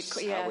 Howard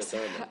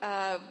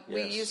Thurman.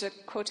 We used a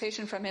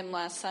quotation from him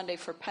last Sunday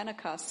for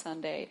Pentecost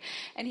Sunday,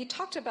 and he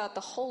talked about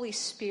the Holy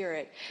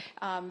Spirit.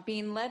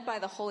 Being led by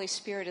the Holy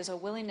Spirit is a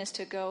willingness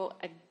to go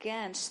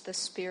against the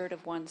spirit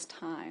of one's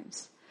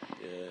times.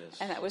 Yes.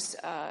 And that was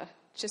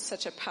just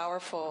such a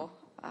powerful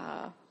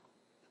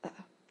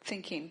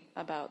thinking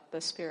about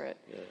the Spirit.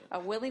 Yeah. A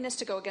willingness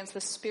to go against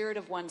the spirit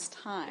of one's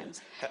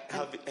times.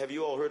 Yeah. Have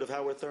you all heard of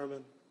Howard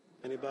Thurman?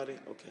 Anybody?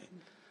 Okay.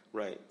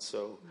 Right.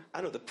 So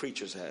I know the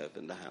preachers have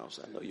in the house.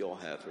 I know you all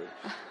have heard.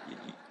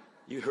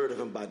 You heard of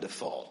him by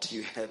default.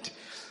 You had to.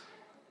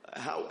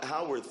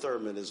 Howard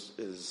Thurman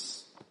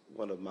is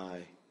one of my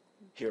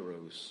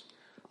heroes.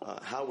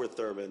 Howard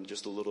Thurman,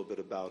 just a little bit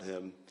about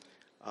him,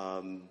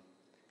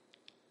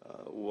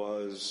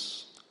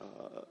 was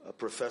a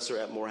professor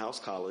at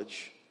Morehouse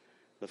College.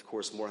 And of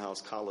course,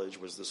 Morehouse College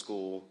was the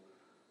school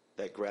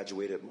that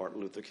graduated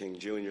Martin Luther King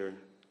Jr.,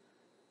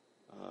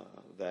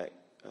 that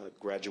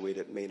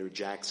graduated Maynard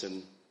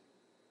Jackson,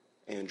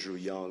 Andrew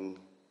Young.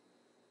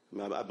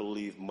 I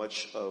believe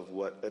much of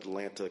what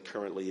Atlanta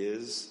currently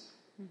is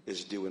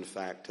due, in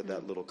fact, to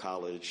that little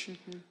college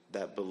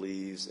that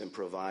believes in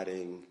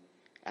providing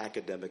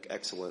academic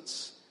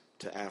excellence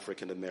to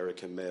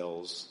African-American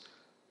males.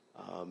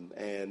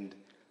 And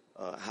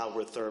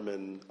Howard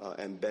Thurman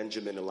and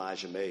Benjamin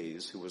Elijah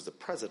Mays, who was the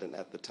president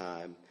at the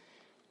time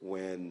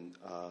when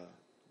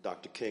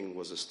Dr. King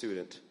was a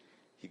student.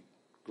 He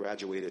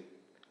graduated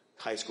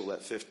high school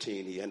at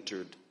 15. He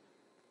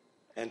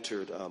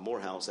entered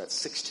Morehouse at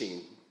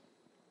 16.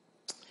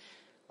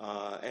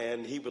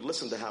 And he would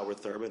listen to Howard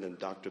Thurman and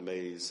Dr.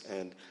 Mays.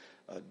 And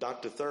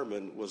Dr.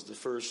 Thurman was the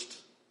first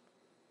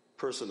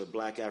person of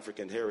black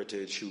African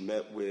heritage who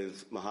met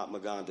with Mahatma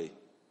Gandhi.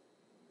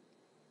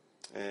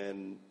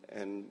 And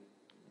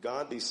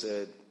Gandhi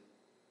said,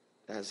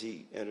 as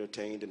he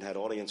entertained and had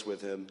audience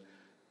with him,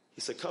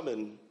 he said, "Come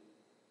and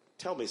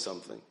tell me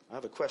something. I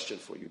have a question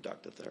for you,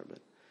 Dr. Thurman."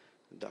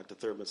 And Dr.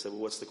 Thurman said,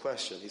 "Well, what's the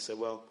question?" He said,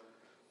 "Well,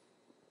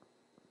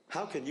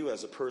 how can you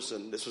as a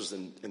person," this was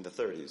in the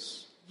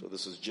 30s, so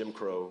this is Jim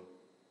Crow,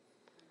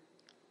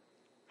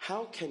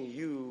 "how can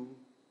you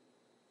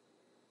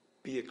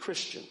be a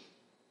Christian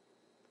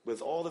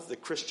with all that the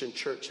Christian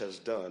church has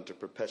done to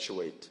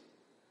perpetuate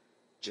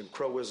Jim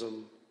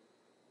Crowism,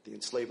 the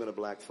enslavement of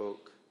black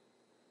folk,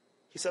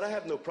 He said, I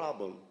have no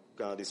problem,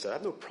 Gandhi said, I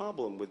have no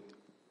problem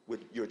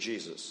with your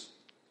Jesus.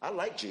 I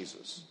like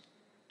Jesus.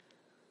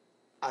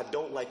 I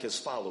don't like his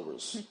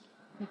followers.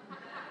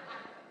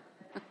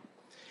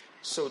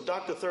 So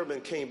Dr.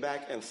 Thurman came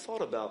back and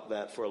thought about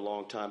that for a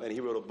long time, and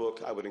he wrote a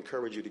book. I would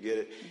encourage you to get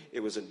it.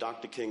 It was in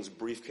Dr. King's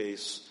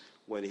briefcase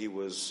when he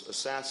was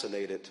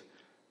assassinated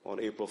on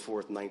April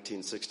 4th,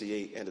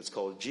 1968, and it's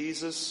called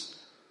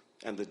Jesus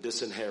and the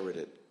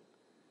Disinherited.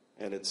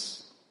 And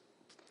it's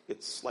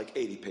like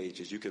 80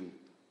 pages. You can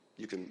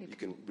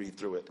read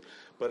through it.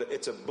 But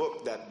it's a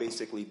book that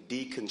basically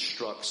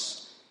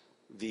deconstructs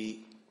the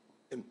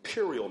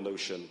imperial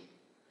notion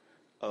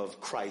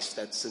of Christ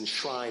that's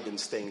enshrined in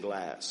stained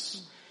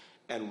glass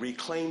and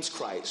reclaims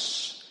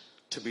Christ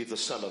to be the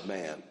Son of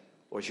Man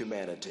or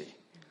humanity,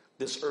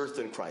 this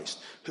earthen Christ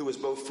who is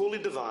both fully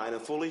divine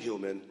and fully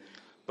human,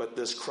 but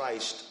this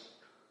Christ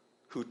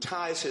who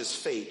ties his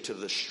fate to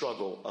the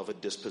struggle of a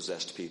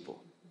dispossessed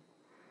people,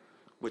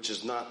 which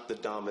is not the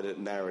dominant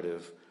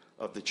narrative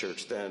of the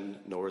church then,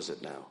 nor is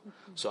it now.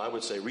 So I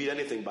would say read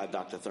anything by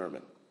Dr.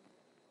 Thurman.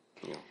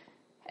 Yeah.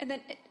 And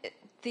then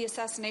the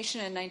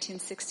assassination in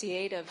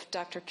 1968 of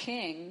Dr.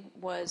 King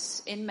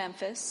was in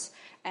Memphis,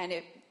 and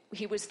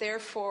he was there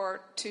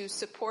to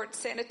support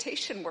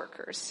sanitation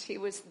workers. He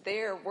was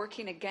there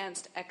working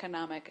against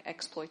economic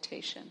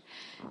exploitation.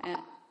 And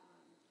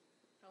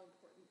how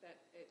important that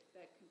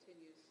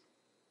continues.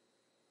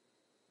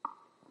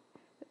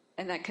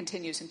 And that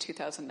continues in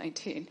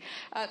 2019.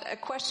 A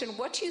question,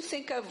 what do you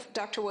think of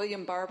Dr.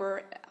 William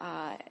Barber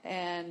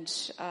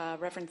and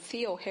Reverend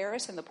Theo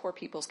Harris and the Poor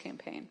People's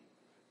Campaign?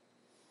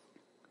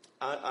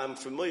 I'm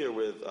familiar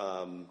with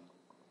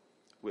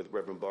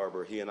Reverend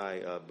Barber. He and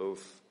I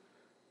both,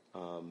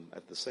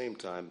 at the same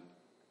time,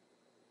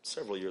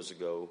 several years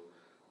ago,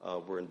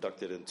 were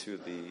inducted into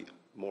the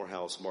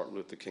Morehouse Martin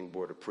Luther King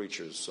Board of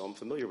Preachers. So I'm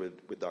familiar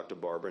with Dr.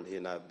 Barber, and he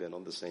and I have been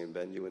on the same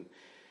venue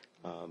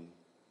and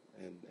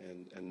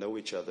know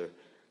each other.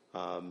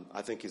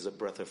 I think he's a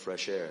breath of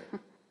fresh air,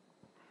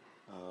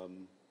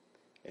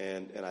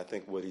 and I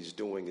think what he's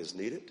doing is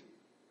needed.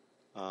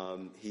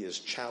 He is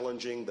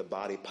challenging the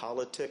body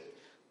politic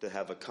to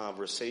have a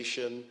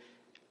conversation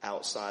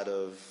outside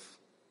of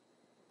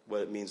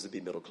what it means to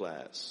be middle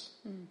class.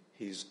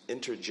 He's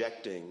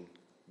interjecting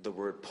the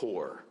word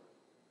poor,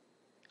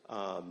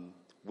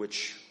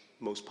 which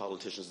most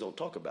politicians don't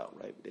talk about,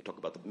 right? They talk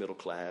about the middle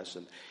class,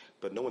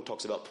 but no one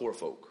talks about poor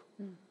folk,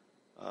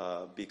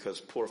 because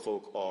poor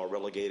folk are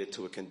relegated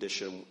to a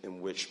condition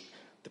in which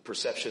the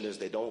perception is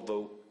they don't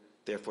vote,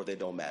 therefore they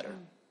don't matter.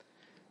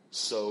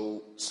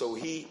 So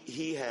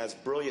he has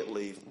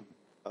brilliantly,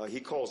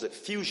 he calls it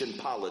fusion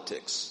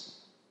politics.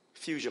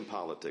 Fusion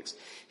politics.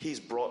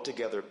 He's brought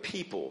together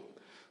people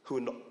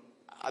who,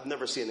 I've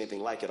never seen anything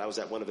like it. I was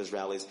at one of his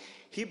rallies.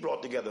 He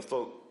brought together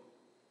folk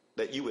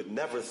that you would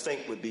never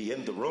think would be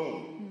in the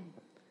room.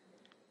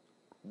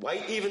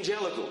 White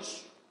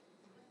evangelicals,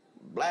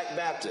 black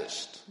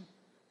Baptists,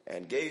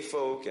 and gay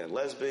folk and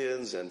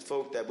lesbians and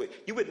folk that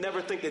you would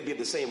never think they'd be in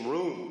the same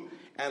room.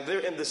 And they're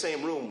in the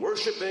same room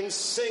worshiping,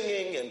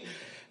 singing,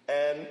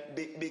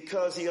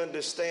 because he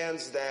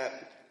understands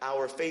that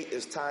our fate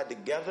is tied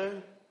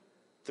together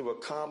through a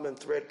common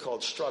thread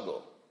called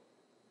struggle.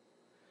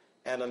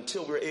 And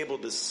until we're able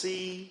to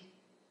see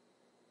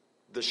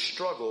the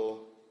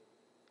struggle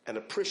and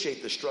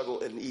appreciate the struggle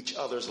in each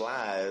other's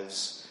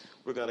lives,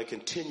 we're going to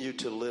continue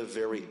to live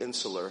very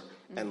insular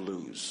and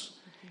lose.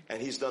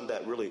 And he's done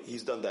that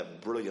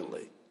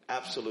brilliantly,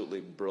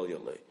 absolutely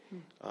brilliantly.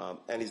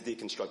 And he's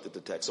deconstructed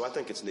the text. So I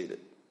think it's needed.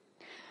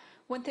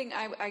 One thing,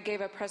 I gave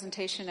a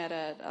presentation at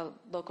a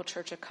local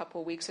church a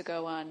couple weeks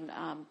ago on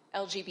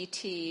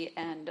LGBT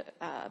and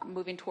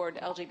moving toward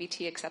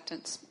LGBT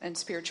acceptance and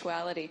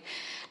spirituality.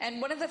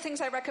 And one of the things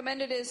I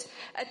recommended is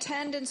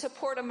attend and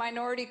support a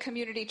minority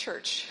community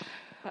church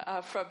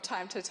from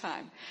time to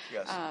time.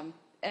 Yes.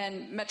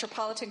 And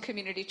Metropolitan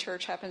Community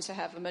Church happens to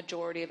have a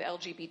majority of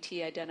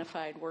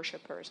LGBT-identified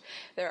worshipers.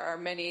 There are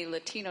many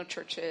Latino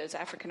churches,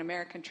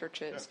 African-American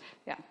churches.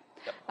 Yeah.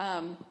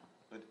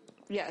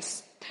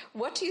 Yes.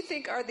 What do you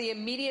think are the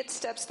immediate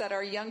steps that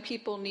our young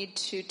people need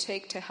to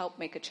take to help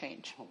make a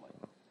change? Oh my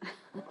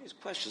God. These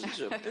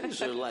questions,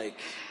 these are like,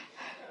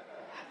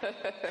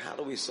 how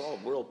do we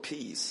solve world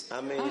peace?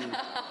 I mean,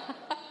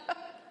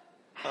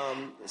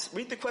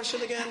 read the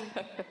question again.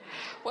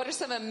 What are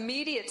some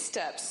immediate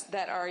steps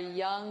that our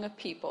young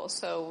people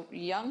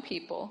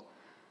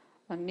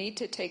need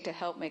to take to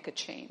help make a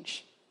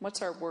change?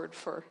 What's our word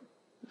for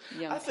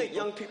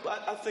young people?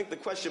 I think the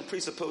question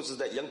presupposes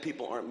that young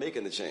people aren't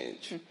making the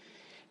change.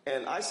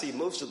 And I see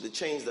most of the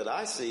change that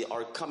I see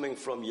are coming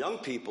from young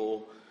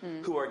people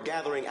who are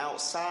gathering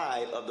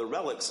outside of the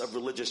relics of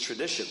religious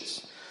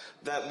traditions.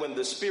 That when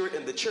the spirit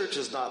in the church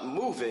is not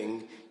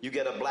moving, you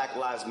get a Black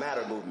Lives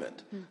Matter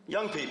movement.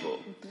 Young people.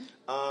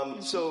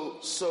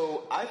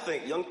 So I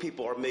think young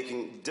people are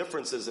making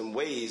differences in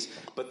ways,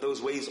 but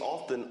those ways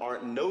often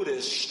aren't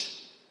noticed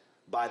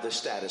by the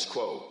status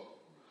quo.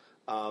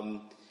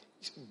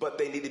 But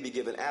they need to be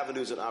given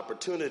avenues and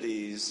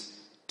opportunities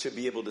to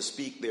be able to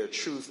speak their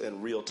truth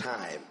in real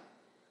time.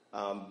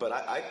 But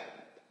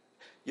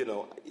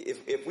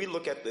if we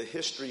look at the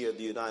history of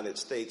the United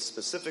States,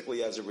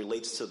 specifically as it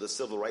relates to the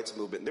civil rights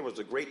movement, there was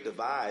a great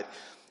divide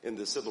in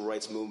the civil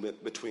rights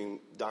movement between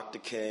Dr.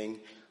 King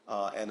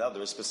and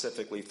others,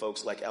 specifically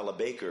folks like Ella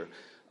Baker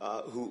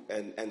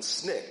and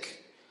SNCC,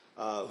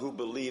 who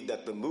believed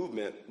that the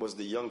movement was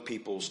the young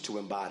people's to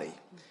embody.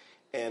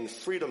 And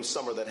Freedom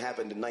Summer that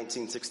happened in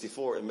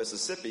 1964 in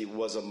Mississippi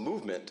was a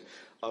movement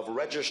of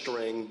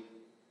registering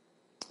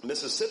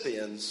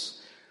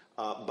Mississippians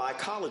by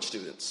college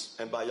students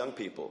and by young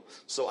people.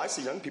 So I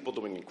see young people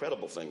doing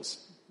incredible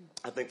things.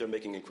 I think they're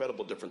making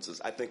incredible differences.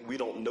 I think we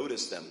don't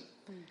notice them.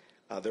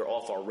 They're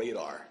off our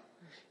radar.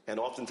 And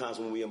oftentimes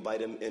when we invite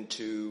them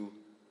into,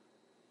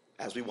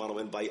 as we want to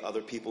invite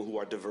other people who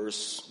are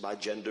diverse by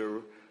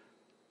gender,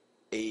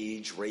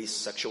 age, race,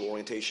 sexual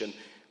orientation,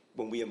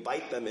 when we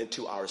invite them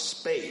into our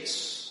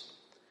space,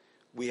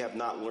 we have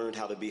not learned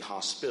how to be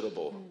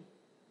hospitable.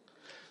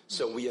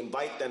 So we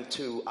invite them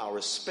to our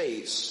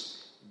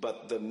space,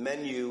 but the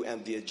menu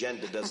and the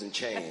agenda doesn't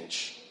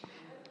change.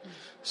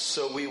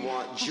 So we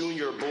want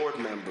junior board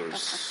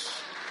members,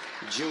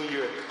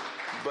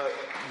 but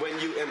when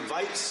you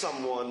invite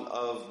someone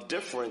of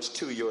difference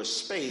to your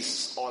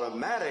space,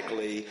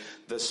 automatically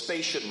the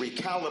space should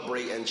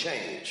recalibrate and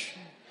change.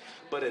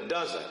 But it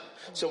doesn't.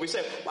 So we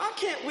say, why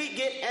can't we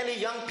get any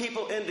young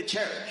people into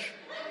church?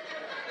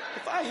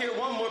 If I hear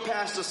one more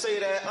pastor say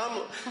that,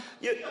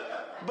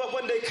 but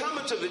when they come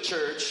into the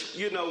church,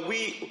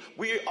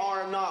 we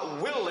are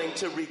not willing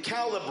to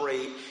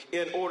recalibrate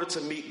in order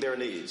to meet their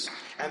needs.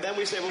 And then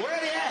we say, well, where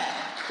are they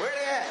at? Where are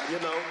they at?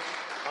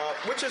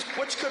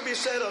 Which could be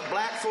said of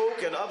black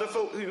folk and other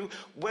folk.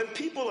 When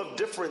people of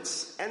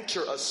difference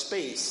enter a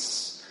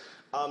space,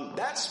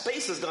 that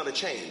space is going to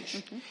change.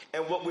 Mm-hmm.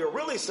 And what we're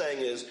really saying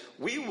is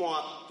we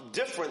want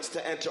difference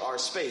to enter our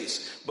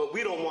space, but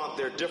we don't want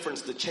their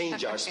difference to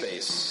change our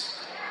space.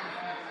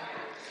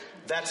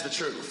 That's the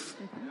truth.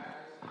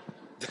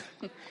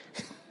 Mm-hmm.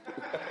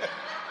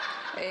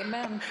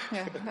 Amen.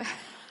 Yeah.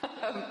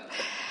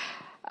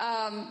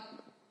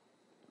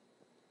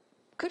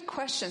 Good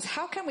questions.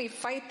 How can we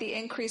fight the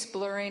increased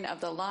blurring of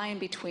the line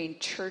between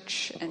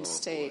church and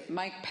state? Boy.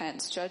 Mike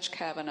Pence, Judge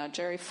Kavanaugh,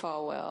 Jerry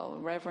Falwell,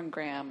 Reverend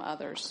Graham,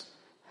 others.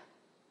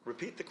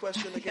 Repeat the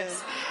question again.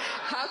 Yes.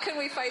 How can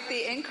we fight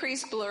the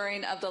increased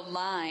blurring of the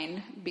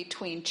line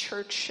between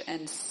church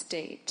and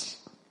state?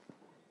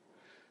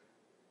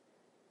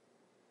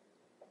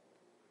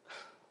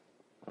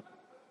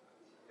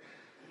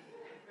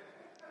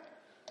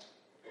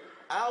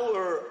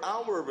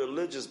 Our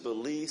religious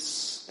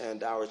beliefs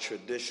and our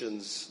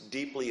traditions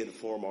deeply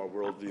inform our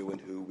worldview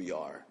and who we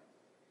are.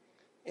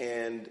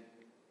 And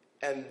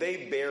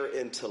they bear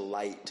into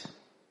light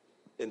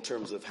in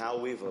terms of how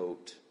we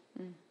vote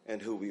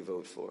and who we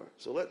vote for.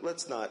 So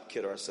let's not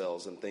kid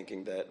ourselves in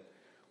thinking that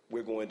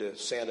we're going to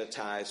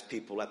sanitize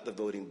people at the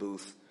voting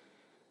booth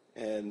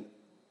and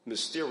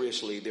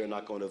mysteriously they're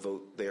not going to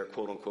vote their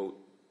quote-unquote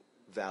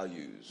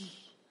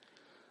values.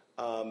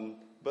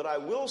 But I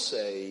will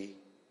say,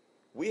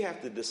 we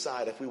have to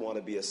decide if we want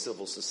to be a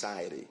civil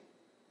society.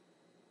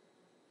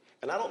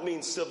 And I don't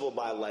mean civil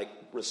by like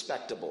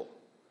respectable.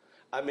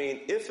 I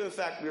mean, if in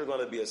fact we're going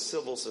to be a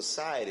civil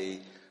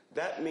society,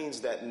 that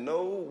means that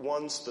no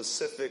one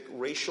specific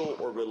racial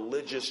or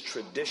religious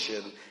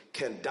tradition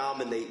can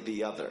dominate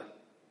the other.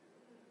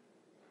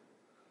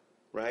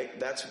 Right?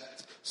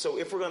 So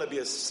if we're going to be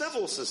a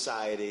civil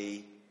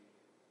society,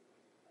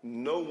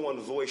 no one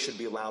voice should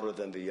be louder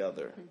than the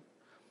other.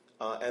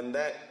 And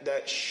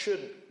that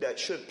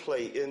should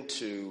play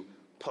into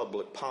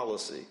public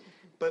policy,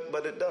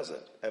 but it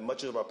doesn't. And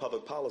much of our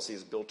public policy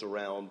is built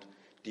around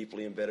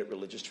deeply embedded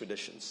religious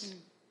traditions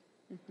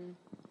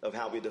of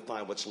how we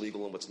define what's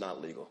legal and what's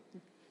not legal.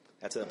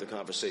 That's another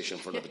conversation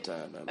for another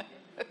time.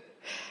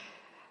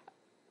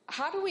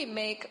 How do we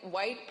make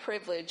white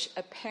privilege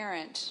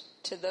apparent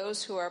to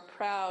those who are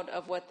proud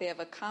of what they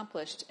have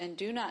accomplished and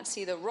do not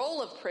see the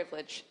role of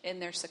privilege in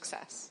their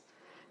success?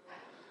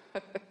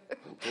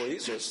 Boy,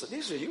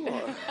 these are you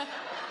are.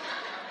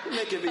 You're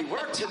making me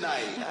work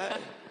tonight.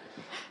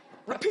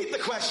 Repeat the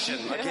question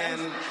again,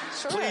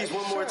 please,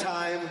 one more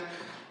time.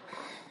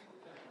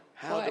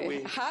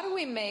 How do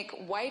we make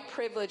white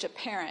privilege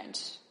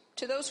apparent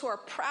to those who are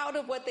proud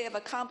of what they have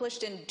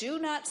accomplished and do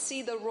not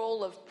see the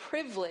role of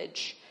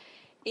privilege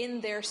in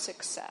their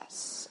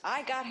success?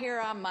 I got here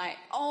on my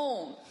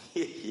own.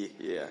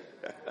 Yeah.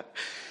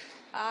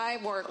 I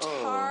worked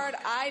hard.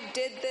 I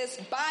did this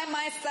by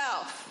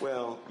myself.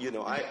 Well,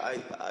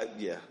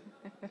 yeah.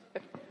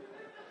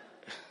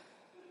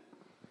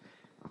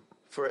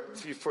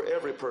 For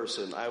every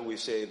person, I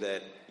always say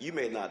that you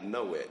may not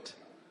know it,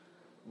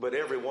 but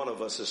every one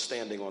of us is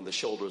standing on the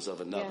shoulders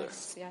of another.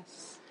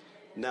 Yes.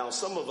 Now,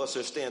 some of us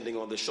are standing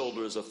on the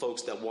shoulders of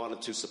folks that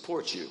wanted to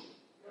support you.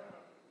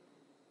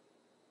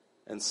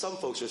 And some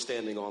folks are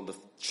standing on the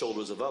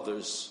shoulders of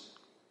others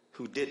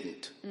who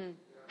didn't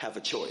have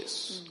a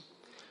choice.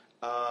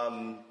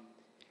 And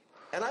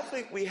I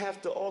think we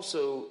have to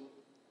also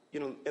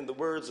in the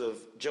words of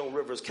Joan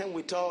Rivers, can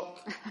we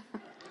talk?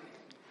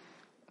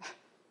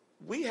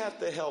 We have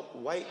to help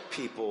white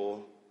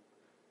people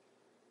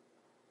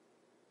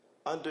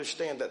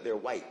understand that they're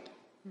white.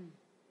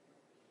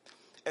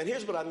 And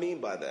here's what I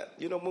mean by that.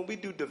 When we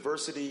do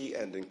diversity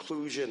and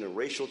inclusion and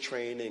racial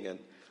training, and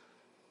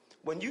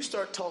when you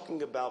start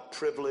talking about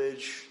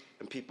privilege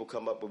and people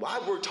come up with,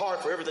 well, I worked hard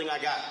for everything I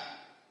got.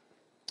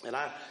 And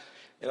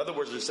in other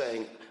words, they're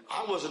saying,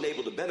 I wasn't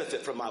able to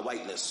benefit from my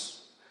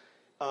whiteness.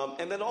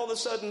 And then all of a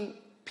sudden,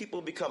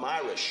 people become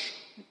Irish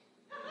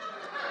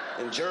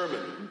and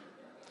German.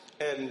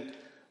 And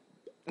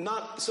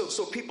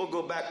so people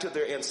go back to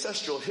their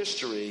ancestral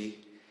history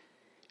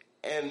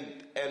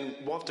and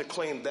want to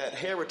claim that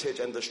heritage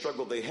and the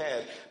struggle they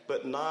had,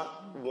 but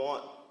not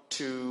want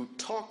to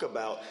talk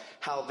about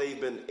how they've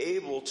been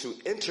able to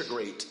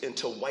integrate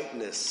into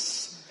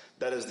whiteness,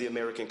 that is the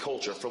American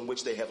culture, from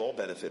which they have all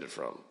benefited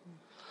from.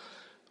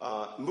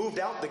 Moved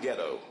out the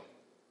ghetto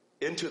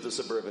into the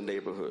suburban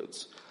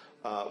neighborhoods,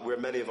 where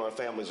many of our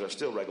families are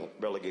still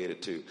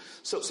relegated to.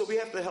 So we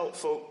have to help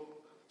folk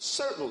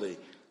certainly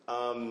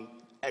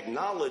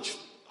acknowledge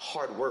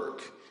hard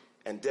work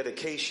and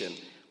dedication,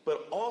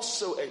 but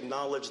also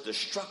acknowledge the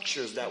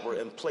structures that were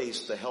in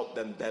place to help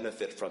them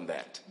benefit from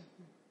that.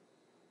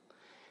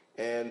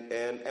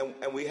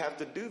 And we have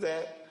to do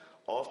that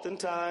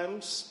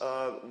oftentimes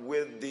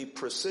with the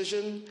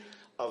precision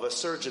of a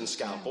surgeon's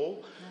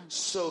scalpel,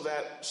 so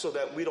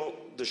that we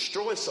don't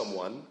destroy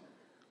someone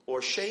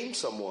or shame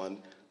someone,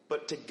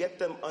 but to get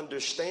them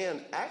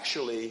understand,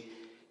 actually,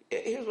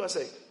 here's what I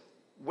say.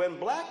 When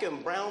black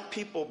and brown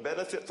people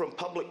benefit from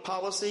public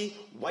policy,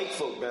 white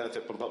folk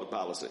benefit from public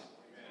policy.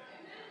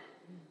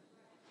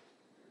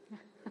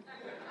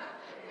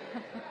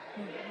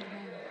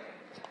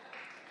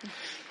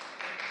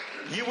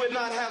 You would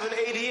not have an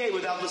ADA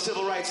without the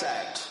Civil Rights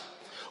Act.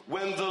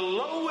 When the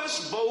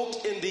lowest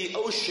boat in the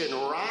ocean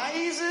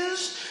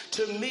rises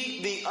to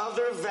meet the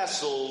other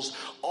vessels,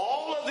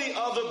 all of the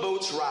other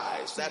boats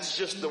rise. That's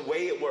just the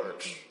way it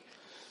works.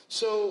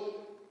 So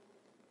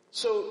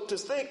to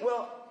think,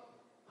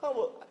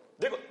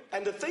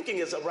 and the thinking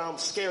is around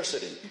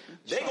scarcity.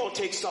 They're going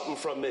to take something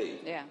from me.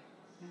 Yeah.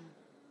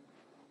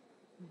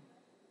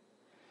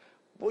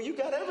 Well, you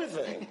got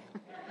everything.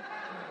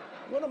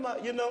 What am I,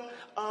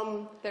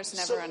 there's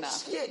never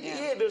enough.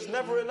 Yeah, there's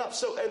never enough.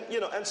 So,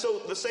 and so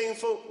the same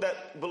folk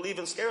that believe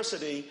in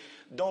scarcity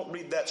don't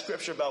read that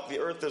scripture about the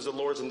earth is the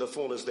Lord's and the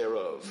fullness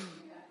thereof.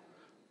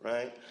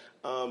 Right?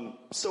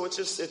 So it's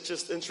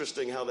just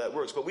interesting how that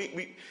works. But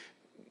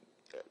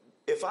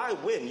if I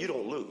win, you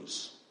don't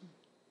lose.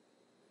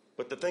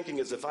 But the thinking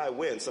is, if I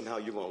win, somehow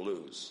you're going to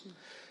lose.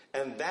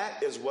 And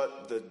that is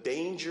what the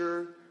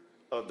danger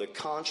of the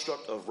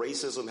construct of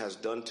racism has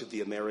done to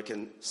the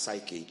American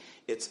psyche.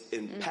 It's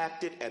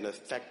impacted and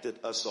affected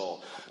us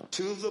all,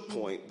 to the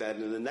point that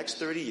in the next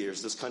 30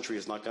 years, this country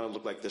is not going to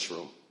look like this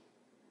room.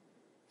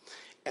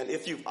 And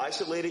if you've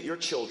isolated your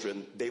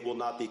children, they will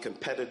not be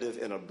competitive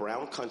in a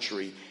brown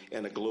country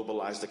in a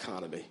globalized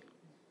economy.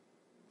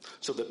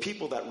 So the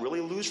people that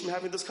really lose from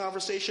having this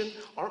conversation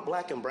aren't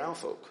black and brown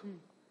folk.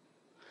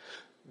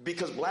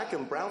 Because black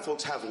and brown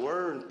folks have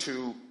learned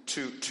to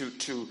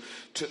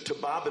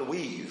bob and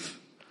weave,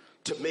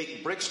 to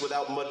make bricks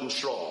without mud and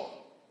straw.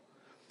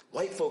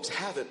 White folks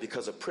haven't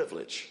because of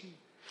privilege.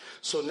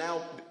 So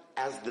now,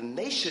 as the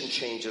nation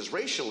changes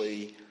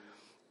racially,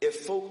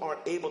 if folk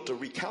aren't able to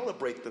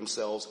recalibrate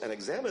themselves and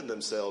examine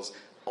themselves,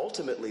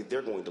 ultimately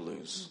they're going to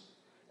lose.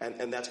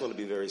 And that's going to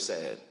be very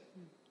sad.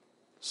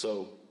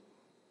 So,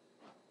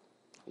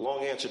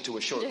 long answer to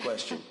a short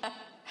question.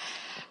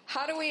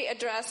 How do we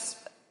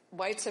address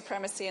white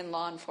supremacy in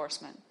law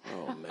enforcement?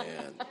 Oh,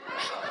 man.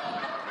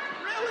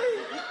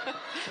 Really?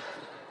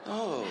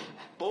 Oh,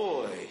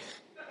 boy.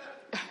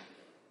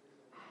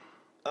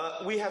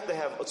 We have to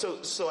have,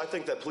 so I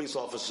think that police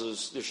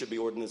officers, there should be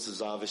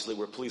ordinances, obviously,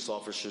 where police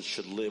officers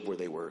should live where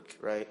they work,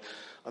 right?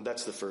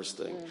 That's the first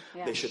thing.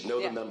 They should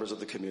know the members of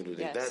the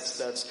community.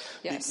 Yes.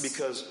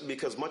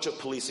 Because much of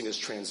policing is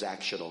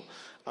transactional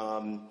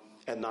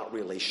and not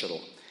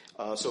relational.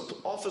 So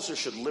officers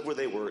should live where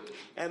they work,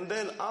 and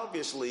then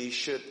obviously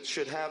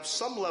should have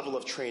some level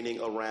of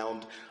training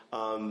around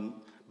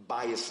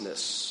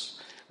biasness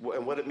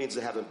and what it means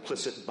to have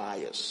implicit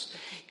bias.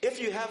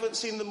 If you haven't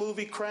seen the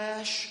movie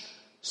Crash,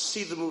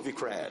 see the movie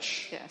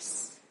Crash.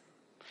 Yes.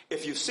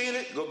 If you've seen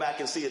it, go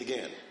back and see it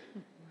again.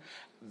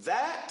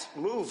 That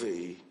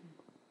movie,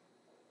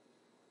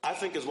 I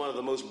think, is one of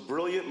the most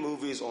brilliant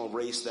movies on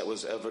race that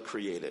was ever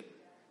created,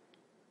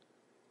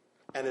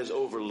 and is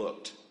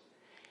overlooked.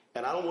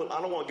 And I don't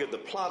want to give the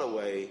plot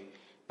away,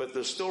 but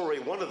the story,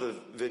 one of the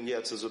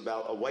vignettes is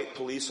about a white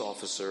police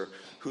officer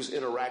who's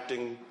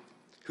interacting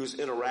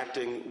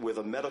with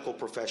a medical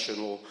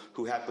professional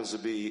who happens to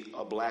be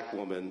a black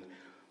woman,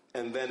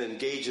 and then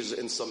engages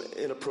in some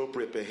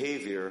inappropriate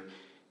behavior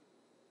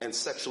and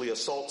sexually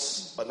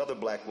assaults another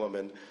black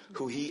woman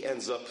who he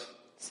ends up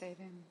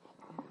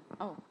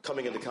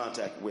coming into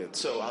contact with.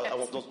 So I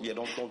won't,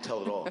 don't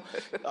tell it all.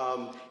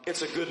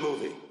 It's a good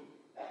movie.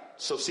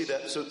 So see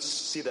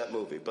that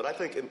movie. But I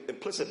think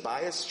implicit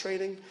bias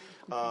training,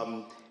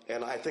 and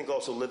I think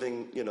also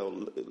living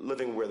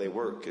where they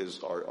work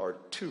are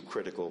two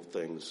critical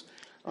things.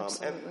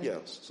 Absolutely.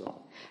 And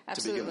so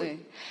absolutely.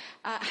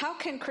 How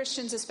can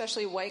Christians,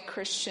 especially white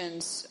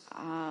Christians,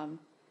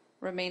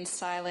 remain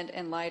silent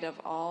in light of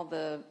all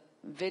the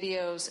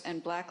videos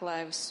and Black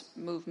Lives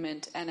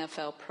Movement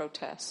NFL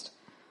protest?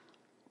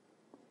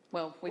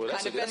 Well,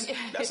 that's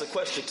a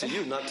question to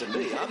you, not to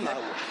me. I'm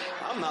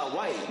not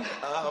white,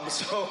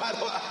 so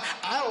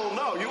I don't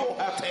know. You won't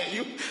have to.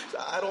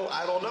 I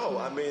don't know.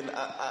 I mean,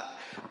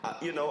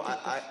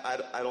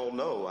 I don't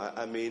know.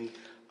 I mean,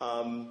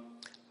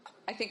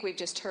 I think we've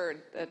just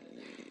heard that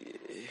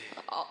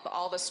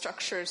all the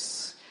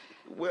structures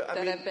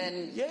have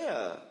been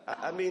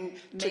I mean,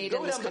 to made go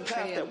in this down the country.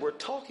 path that we're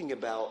talking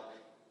about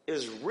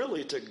is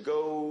really to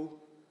go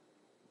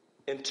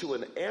into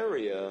an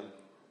area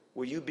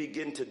where you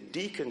begin to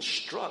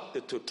deconstruct the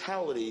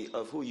totality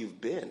of who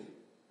you've been.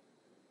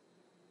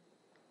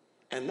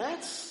 And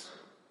that's,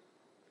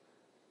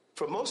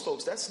 for most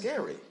folks, that's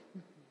scary.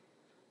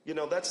 There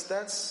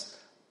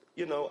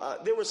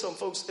were some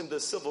folks in the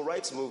civil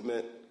rights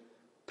movement,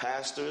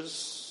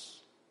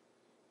 pastors,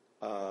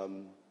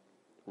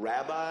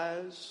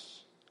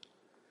 rabbis,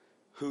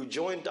 who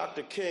joined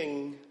Dr.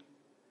 King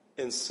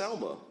in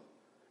Selma.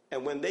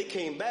 And when they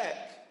came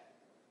back,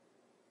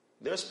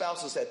 their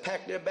spouses had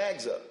packed their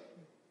bags up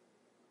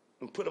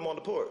and put them on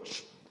the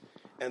porch.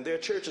 And their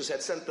churches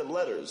had sent them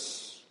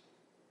letters.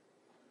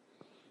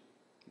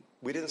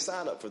 We didn't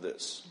sign up for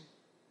this.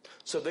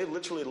 So they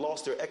literally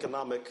lost their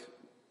economic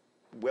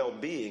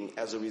well-being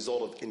as a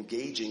result of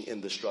engaging in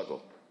the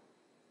struggle.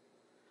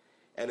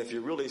 And if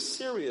you're really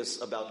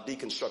serious about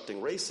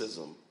deconstructing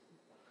racism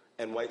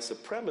and white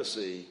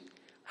supremacy,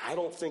 I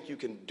don't think you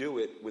can do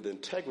it with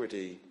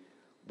integrity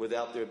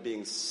without there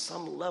being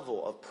some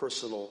level of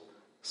personal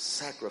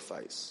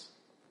sacrifice.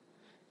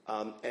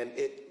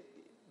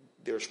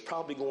 There's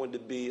probably going to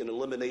be an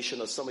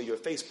elimination of some of your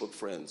Facebook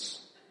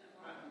friends.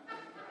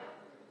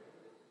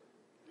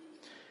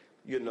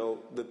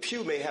 The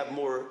pew may have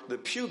more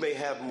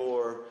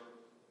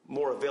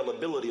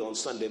availability on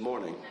Sunday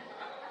morning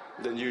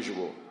than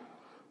usual.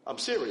 I'm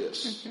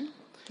serious. Mm-hmm.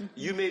 Mm-hmm.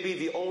 You may be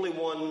the only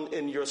one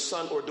in your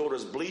son or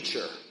daughter's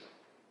bleacher.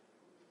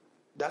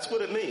 That's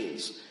what it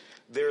means.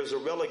 There's a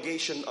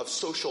relegation of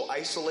social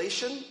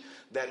isolation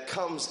that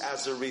comes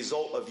as a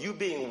result of you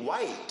being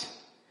white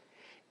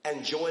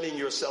and joining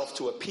yourself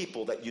to a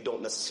people that you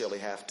don't necessarily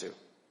have to.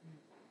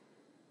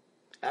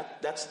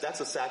 That's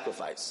a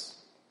sacrifice.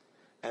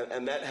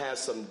 And that has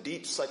some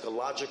deep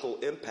psychological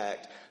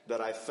impact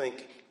that I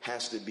think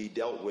has to be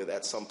dealt with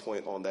at some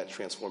point on that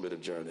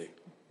transformative journey.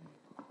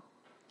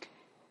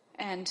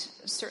 And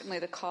certainly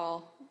the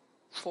call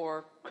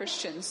for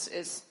Christians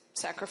is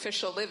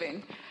sacrificial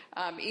living.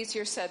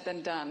 Easier said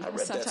than done. I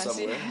read sometimes, that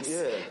somewhere. Yes.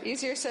 Yeah.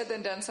 Easier said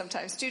than done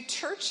sometimes. Do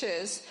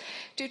churches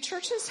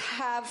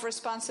have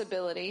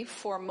responsibility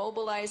for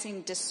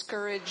mobilizing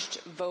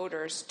discouraged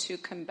voters to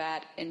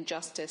combat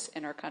injustice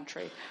in our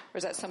country? Or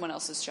is that someone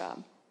else's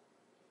job?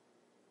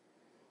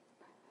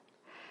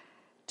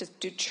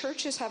 Do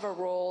churches have a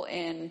role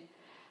in,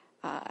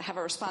 have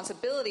a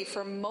responsibility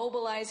for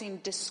mobilizing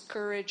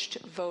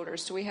discouraged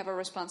voters? Do we have a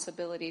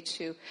responsibility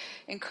to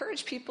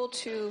encourage people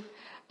to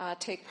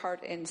take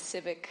part in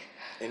civic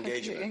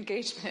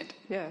engagement?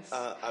 Yes.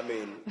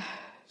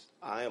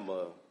 I am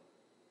a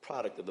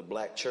product of the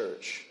black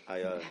church.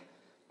 I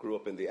grew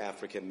up in the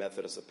African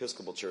Methodist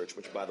Episcopal Church,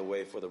 which, by the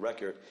way, for the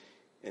record,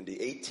 in the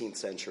 18th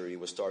century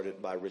was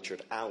started by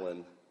Richard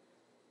Allen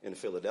in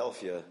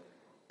Philadelphia,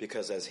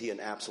 because as he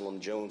and Absalom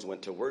Jones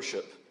went to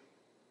worship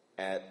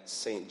at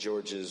St.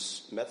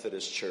 George's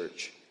Methodist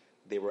Church,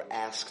 they were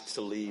asked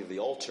to leave the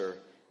altar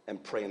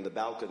and pray in the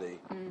balcony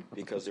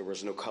because there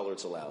was no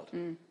coloreds allowed.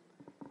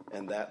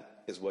 And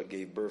that is what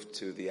gave birth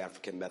to the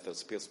African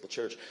Methodist Episcopal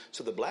Church.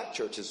 So the black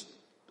church is,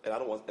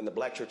 and the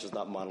black church is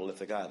not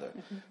monolithic either,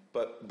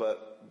 but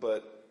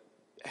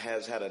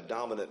has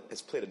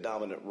played a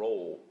dominant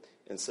role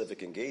in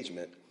civic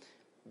engagement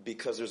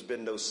because there's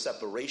been no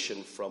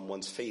separation from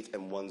one's faith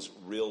and one's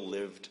real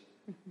lived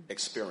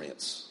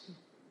experience.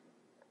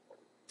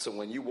 So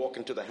when you walk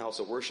into the house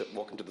of worship,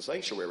 walk into the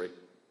sanctuary,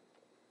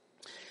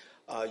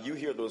 you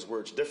hear those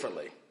words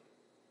differently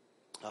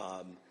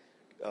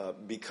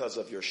because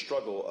of your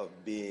struggle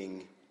of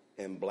being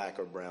in black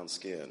or brown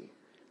skin.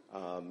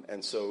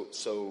 And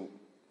so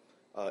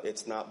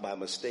it's not by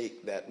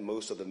mistake that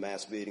most of the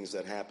mass meetings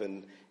that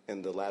happened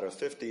in the latter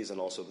 50s and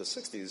also the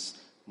 60s,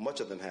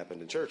 much of them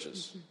happened in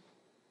churches.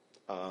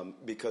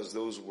 Because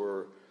those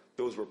were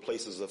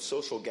places of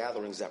social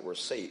gatherings that were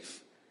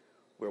safe,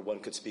 where one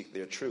could speak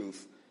their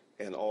truth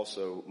and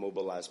also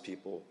mobilize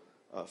people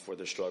for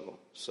their struggle.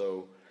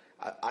 So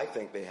I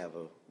think they have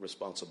a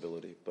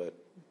responsibility, but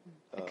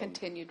a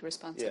continued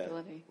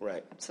responsibility. Yeah,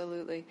 right.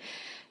 Absolutely.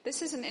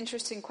 This is an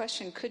interesting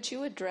question. Could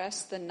you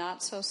address the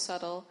not so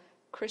subtle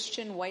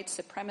Christian white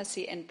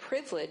supremacy and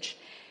privilege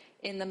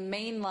in the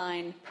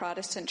mainline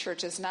Protestant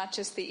churches, not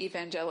just the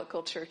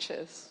evangelical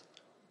churches?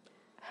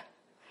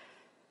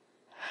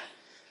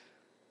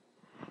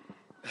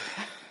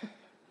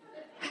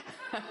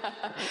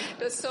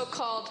 the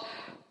so-called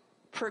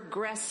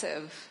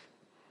progressive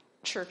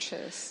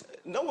churches.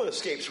 No one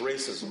escapes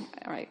racism.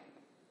 Right.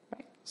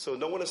 So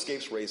no one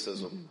escapes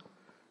racism.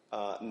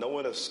 No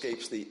one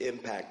escapes the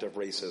impact of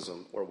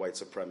racism or white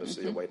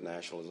supremacy or white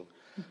nationalism.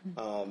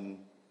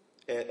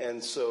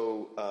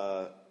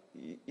 So,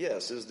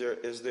 yes, is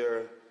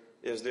there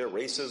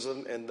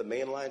racism in the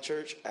mainline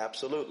church?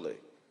 Absolutely.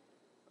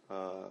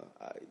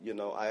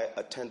 I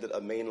attended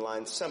a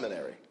mainline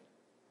seminary,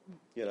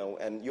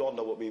 and you all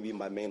know what we mean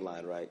by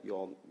mainline, right? You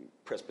all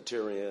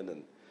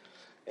Presbyterian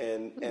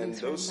and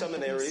those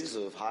seminaries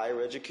of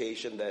higher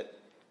education that,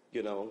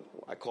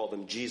 I call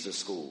them Jesus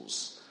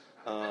schools.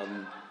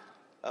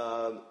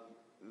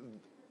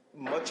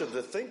 Much of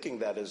the thinking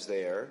that is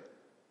there,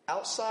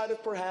 outside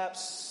of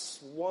perhaps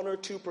one or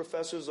two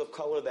professors of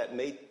color that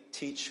may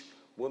teach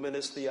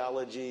womanist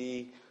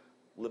theology,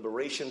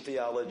 liberation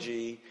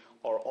theology,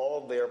 are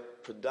all there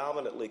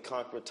predominantly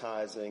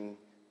concretizing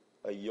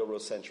a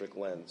Eurocentric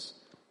lens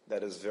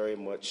that is very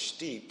much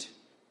steeped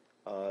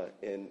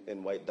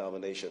in white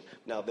domination.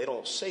 Now, they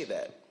don't say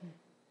that.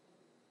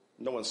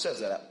 No one says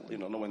that,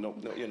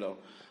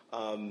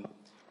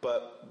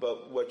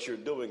 But what you're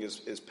doing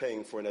is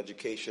paying for an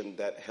education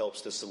that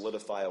helps to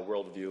solidify a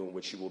worldview in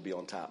which you will be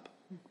on top.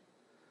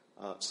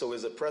 So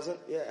is it present?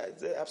 Yeah,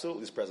 it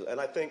absolutely is present. And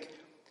I think,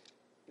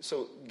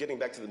 so getting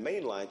back to the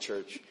mainline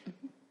church,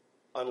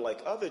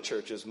 unlike other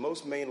churches,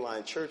 most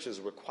mainline churches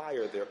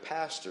require their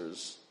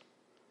pastors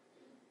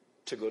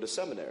to go to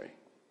seminary.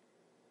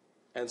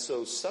 And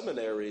so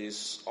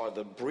seminaries are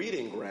the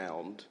breeding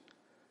ground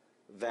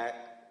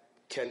that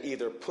can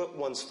either put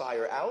one's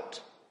fire out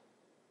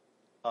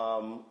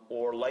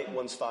or light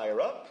one's fire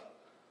up,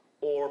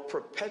 or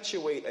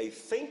perpetuate a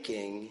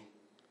thinking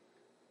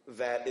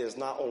that is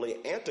not only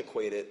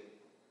antiquated,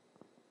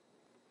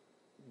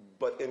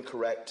 but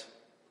incorrect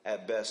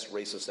at best,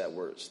 racist at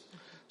worst.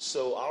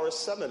 So our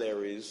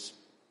seminaries,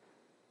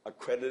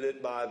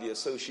 accredited by the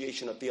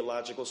Association of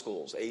Theological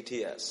Schools,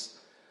 ATS,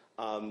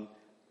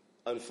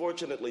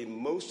 unfortunately,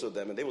 most of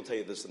them, and they will tell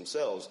you this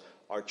themselves,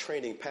 are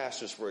training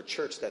pastors for a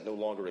church that no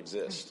longer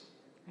exists.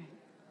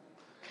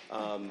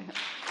 And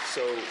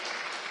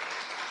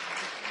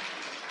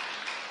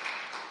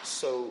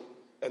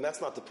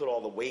that's not to put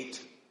all the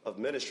weight of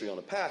ministry on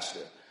a pastor,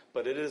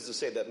 but it is to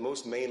say that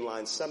most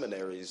mainline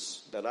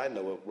seminaries that I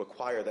know of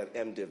require that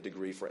MDiv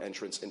degree for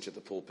entrance into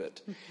the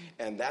pulpit.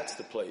 And that's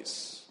the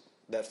place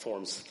that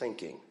forms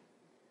thinking.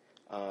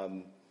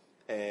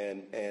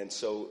 And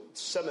so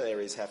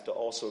seminaries have to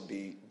also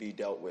be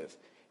dealt with.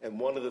 And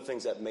one of the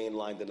things that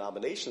mainline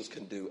denominations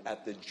can do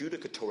at the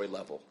judicatory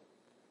level,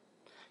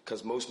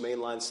 because most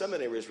mainline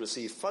seminaries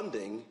receive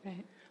funding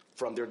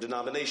from their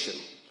denomination,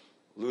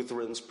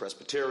 Lutherans,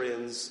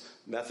 Presbyterians,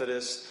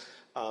 Methodists.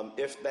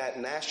 If that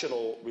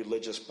national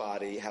religious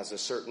body has a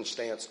certain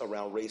stance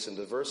around race and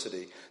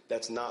diversity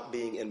that's not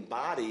being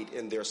embodied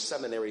in their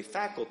seminary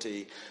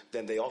faculty,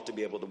 then they ought to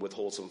be able to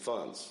withhold some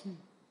funds.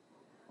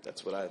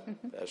 That's what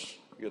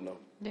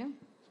Yeah.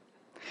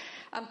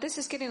 This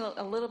is getting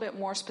a little bit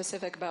more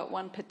specific about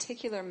one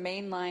particular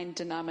mainline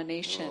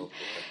denomination.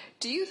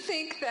 Do you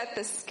think that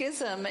the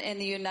schism in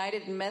the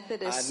United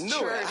Methodist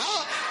Church...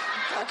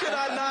 How could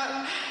I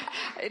not?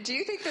 Do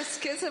you think the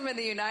schism in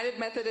the United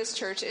Methodist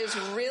Church is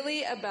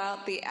really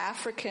about the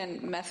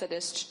African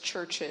Methodist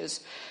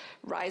churches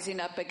rising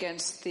up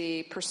against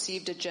the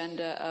perceived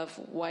agenda of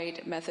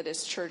white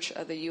Methodist Church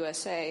of the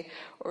USA,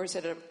 or is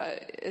it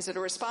a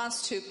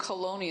response to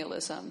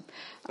colonialism?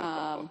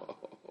 Oh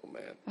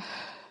man.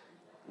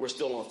 We're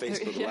still on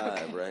Facebook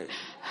Live, right?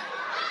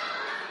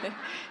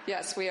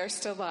 Yes, we are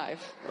still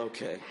live.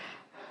 Okay.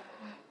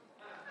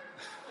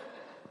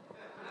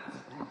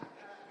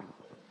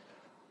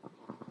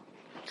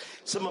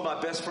 Some of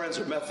my best friends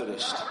are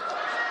Methodist.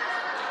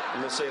 I'm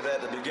going to say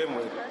that to begin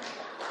with.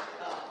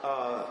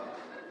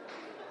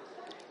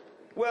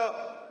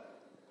 Well,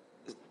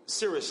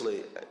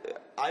 seriously,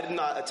 I did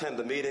not attend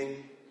the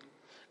meeting.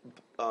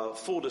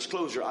 Full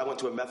disclosure, I went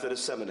to a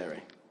Methodist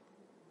seminary.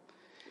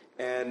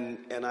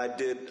 And I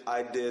did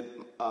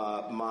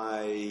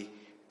my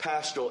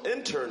pastoral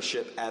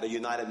internship at a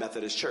United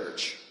Methodist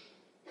Church.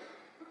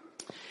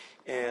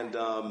 And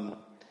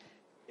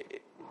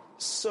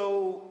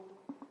so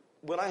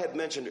when I had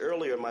mentioned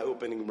earlier in my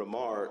opening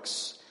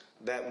remarks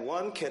that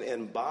one can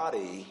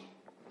embody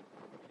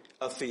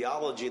a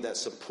theology that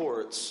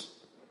supports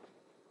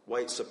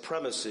white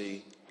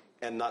supremacy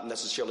and not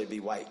necessarily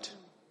be white.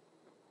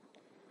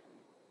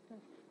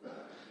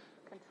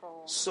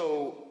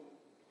 So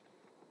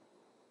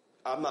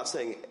I'm not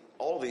saying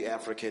all the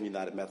African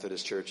United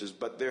Methodist churches,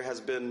 but there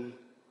has been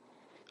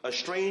a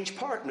strange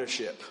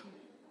partnership,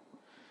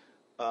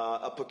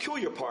 a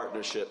peculiar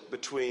partnership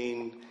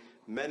between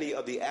many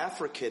of the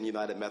African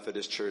United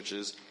Methodist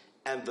churches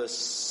and the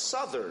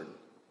southern,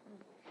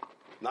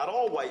 not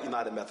all white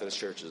United Methodist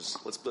churches,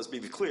 let's be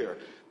clear,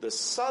 the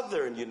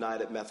southern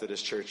United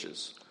Methodist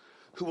churches,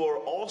 who are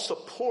all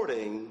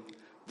supporting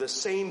the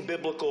same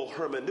biblical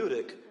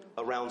hermeneutic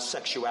around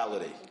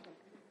sexuality.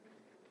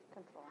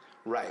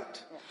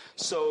 Right.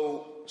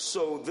 So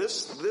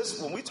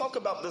this when we talk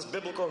about this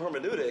biblical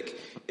hermeneutic,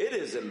 it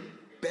is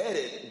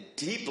embedded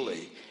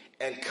deeply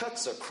and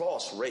cuts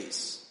across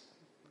race.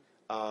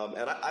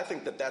 And I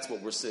think that's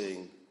what we're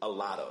seeing a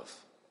lot of.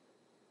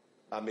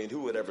 I mean,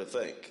 who would ever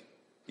think,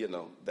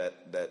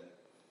 that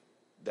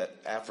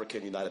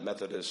African United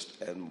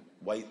Methodist and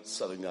white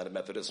Southern United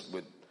Methodist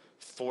would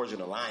forge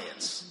an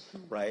alliance,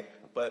 right?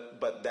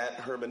 But that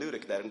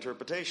hermeneutic, that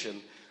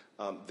interpretation,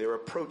 their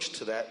approach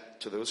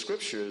to those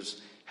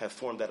scriptures have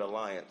formed that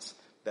alliance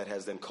that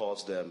has then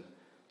caused them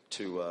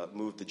to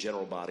move the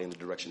general body in the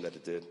direction that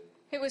it did.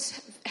 It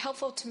was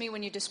helpful to me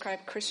when you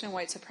described Christian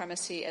white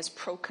supremacy as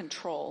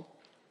pro-control,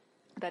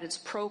 that it's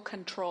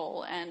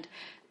pro-control, and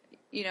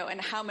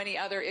and how many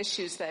other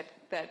issues that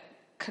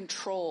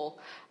control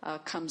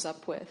comes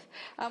up with.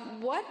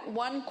 What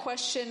one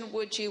question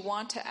would you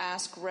want to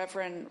ask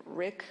Reverend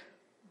Rick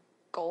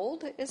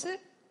Gold, is it?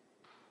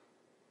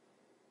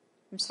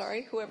 I'm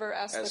sorry, whoever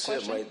asked the question?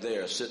 That's him right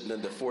there, sitting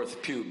in the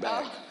fourth pew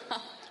back.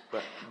 Oh.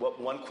 But what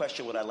one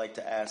question would I like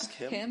to ask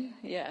him? Him?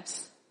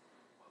 Yes.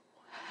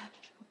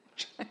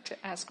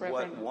 To ask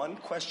Reverend. What one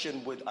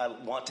question would I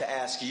want to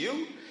ask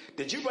you?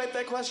 Did you write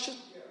that question?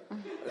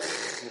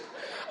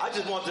 I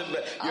just want to.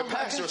 Your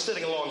pastor is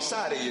sitting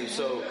alongside of you,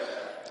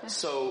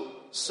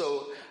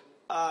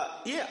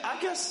 yeah. I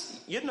guess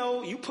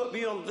you put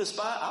me on the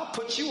spot. I'll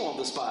put you on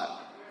the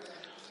spot.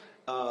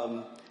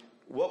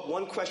 What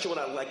one question would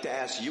I like to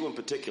ask you in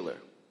particular?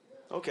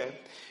 Okay.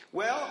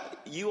 Well,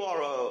 you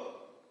are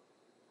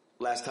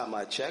last time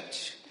I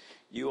checked,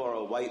 you are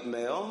a white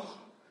male.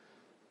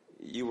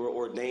 You were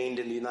ordained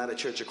in the United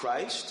Church of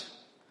Christ.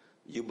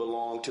 You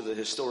belong to the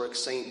historic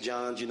St.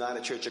 John's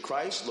United Church of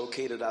Christ,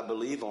 located, I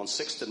believe, on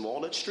 6th and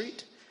Walnut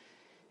Street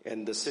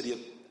in the city of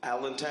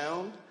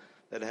Allentown,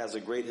 that has a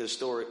great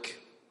historic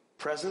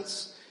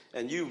presence.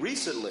 And you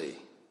recently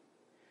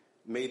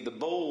made the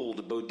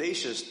bold,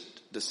 bodacious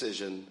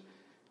decision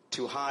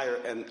to hire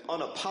an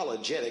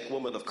unapologetic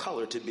woman of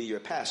color to be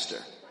your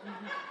pastor.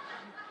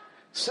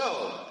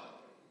 So,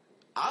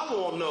 I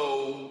want to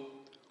know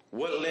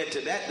what led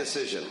to that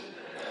decision.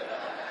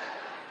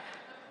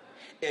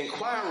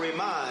 Inquiring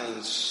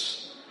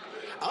minds,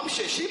 I'm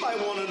sure she might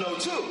want to know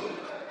too.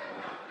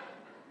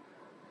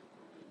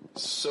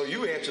 So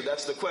you answered,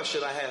 that's the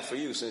question I have for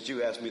you since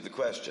you asked me the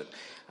question.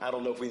 I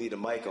don't know if we need a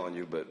mic on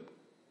you, but.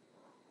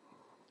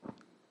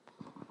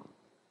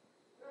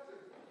 That's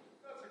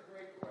a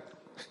great question.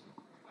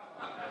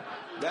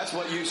 That's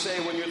what you say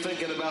when you're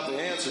thinking about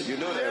the answer. You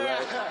know that,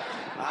 right?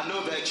 I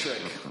know that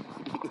trick.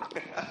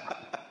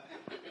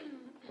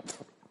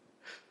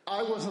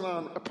 I wasn't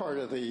on a part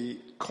of the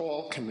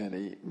call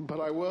committee,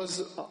 but I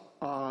was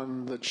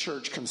on the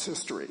church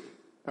consistory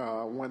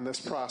when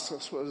this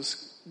process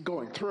was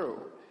going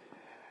through.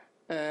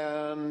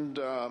 And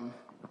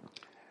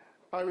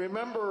I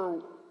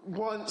remember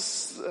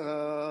once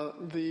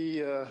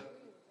Trudio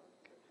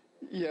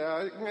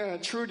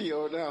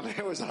down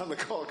there was on the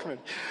call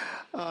committee.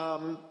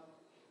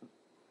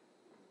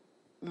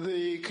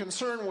 The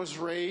concern was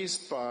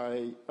raised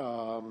by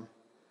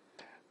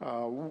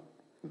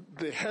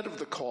the head of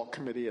the call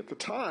committee at the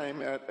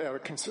time at a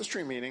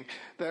consistory meeting,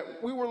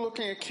 that we were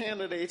looking at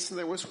candidates and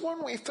there was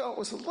one we felt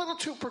was a little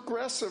too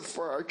progressive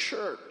for our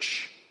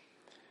church.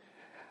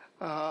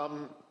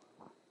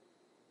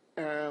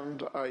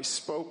 And I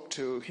spoke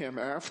to him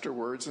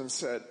afterwards and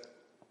said,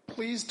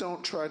 please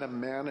don't try to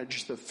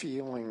manage the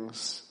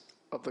feelings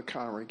of the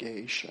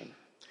congregation.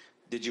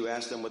 Did you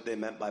ask them what they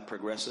meant by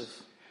progressive?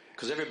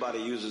 Because everybody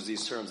uses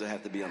these terms that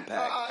have to be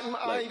unpacked.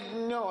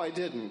 No, I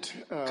didn't.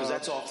 Because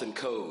that's often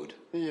code.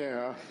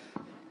 Yeah.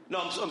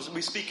 No,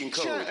 we speak in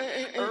code.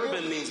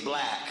 Urban means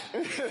black.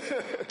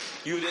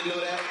 You didn't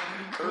know that?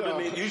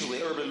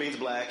 Usually urban means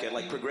black, and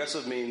like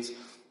progressive means,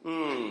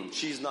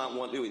 she's not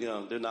one.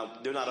 They're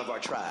not of our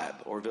tribe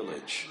or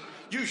village.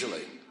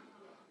 Usually.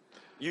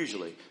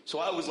 So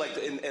I always like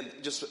to,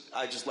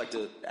 I just like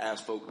to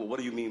ask folks, well, what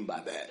do you mean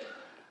by that?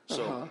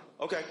 So,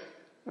 okay.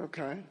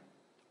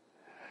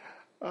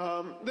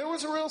 There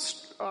was a real,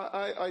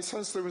 I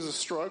sensed there was a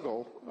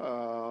struggle,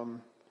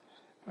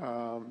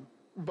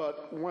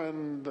 but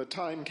when the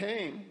time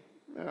came,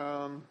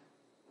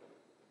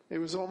 it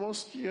was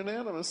almost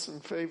unanimous in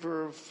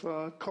favor of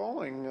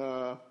calling.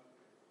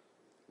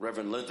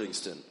 Reverend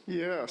Livingston.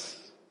 Yes.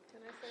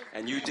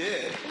 And you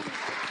did.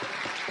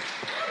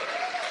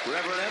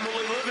 Reverend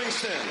Emily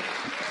Livingston,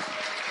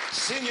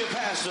 senior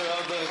pastor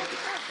of the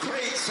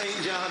great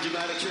St. John's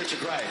United Church of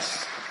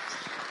Christ.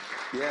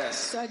 Yes.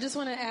 So I just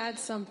want to add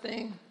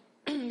something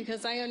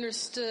because I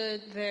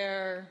understood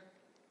their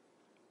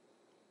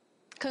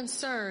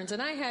concerns, and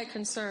I had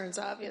concerns,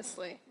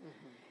 obviously.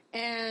 Mm-hmm.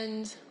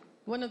 And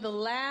one of the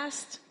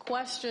last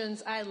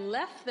questions I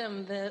left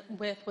them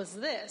with was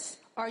this: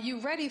 are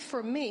you ready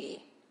for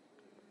me?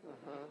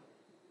 Mm-hmm.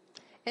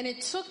 And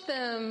it took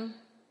them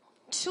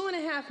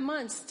 2.5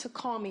 months to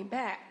call me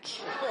back.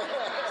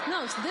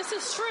 No, this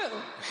is true.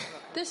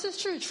 This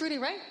is true, Trudy,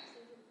 right?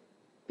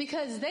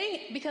 Because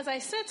I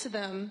said to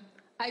them,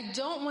 I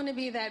don't want to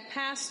be that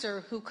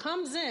pastor who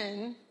comes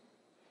in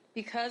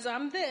because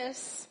I'm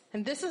this,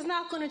 and this is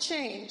not going to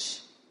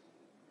change.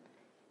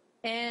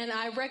 And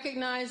I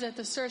recognize that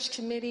the search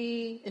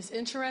committee is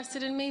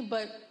interested in me,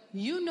 but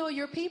you know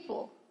your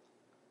people.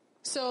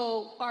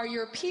 So are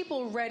your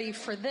people ready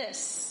for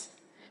this?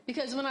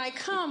 Because when I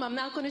come, I'm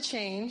not going to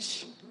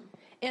change.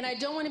 And I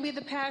don't want to be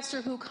the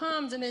pastor who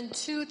comes and then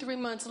 2-3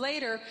 months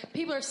later,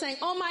 people are saying,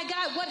 oh my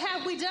God, what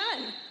have we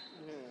done?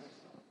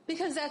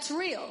 Because that's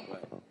real.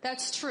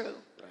 That's true.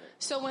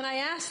 So when I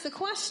asked the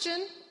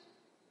question,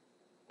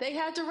 they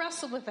had to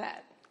wrestle with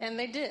that. And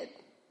they did.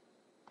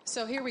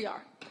 So here we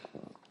are.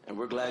 And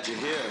we're glad you're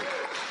here.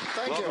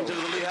 Welcome to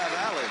the Lehigh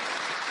Valley.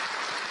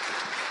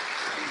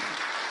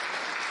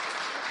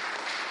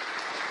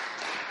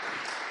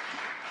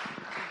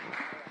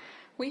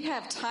 We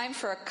have time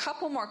for a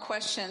couple more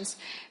questions.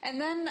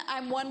 And then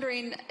I'm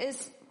wondering,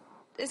 is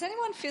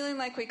anyone feeling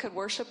like we could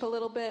worship a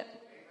little bit?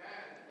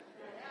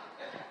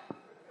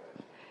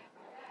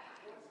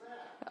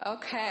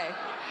 Okay.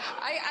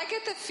 I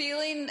get the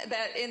feeling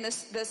that in the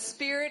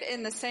spirit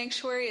in the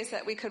sanctuary is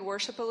that we could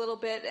worship a little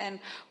bit,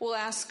 and we'll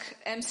ask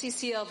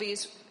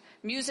MCCLV's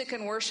music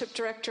and worship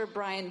director,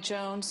 Brian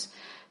Jones,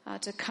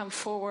 to come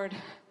forward.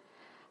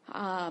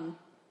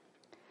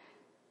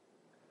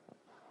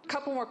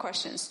 Couple more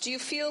questions. Do you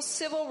feel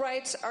civil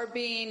rights are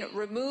being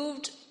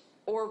removed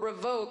or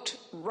revoked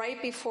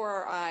right before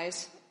our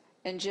eyes,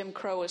 and Jim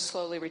Crow is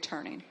slowly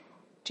returning?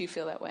 Do you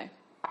feel that way?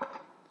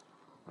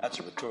 That's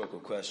a rhetorical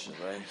question,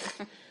 right?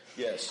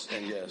 Yes,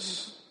 and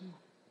yes.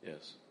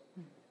 Yes.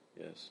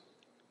 Yes.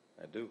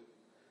 I do.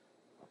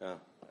 Yeah. I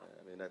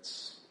mean,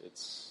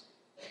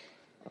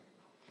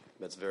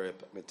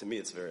 to me,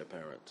 it's very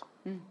apparent.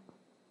 You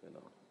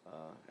know,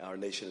 our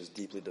nation is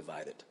deeply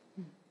divided.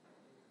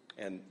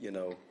 And, you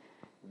know,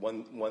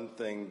 one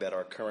thing that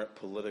our current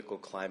political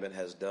climate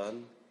has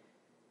done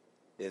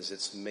is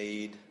it's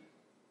made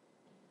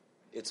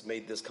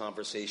this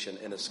conversation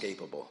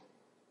inescapable.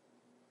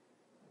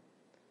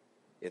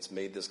 It's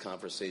made this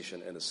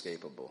conversation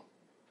inescapable.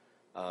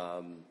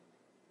 And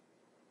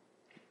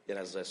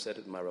as I said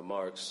in my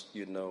remarks,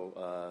 you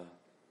know,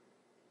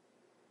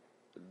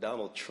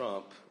 Donald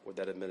Trump or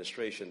that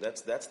administration,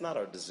 that's not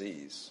our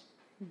disease.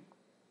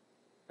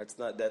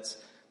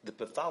 The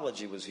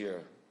pathology was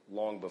here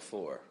long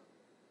before.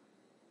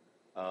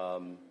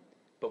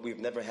 But we've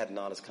never had an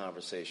honest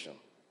conversation.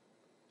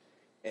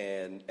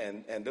 And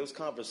those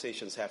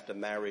conversations have to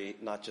marry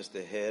not just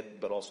the head,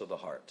 but also the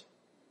heart.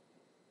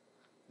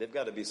 They've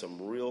got to be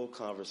some real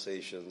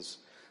conversations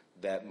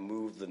that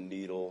move the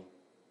needle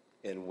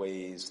in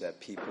ways that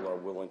people are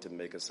willing to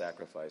make a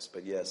sacrifice.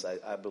 But yes,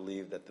 I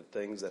believe that the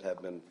things that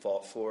have been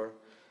fought for,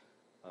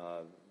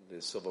 the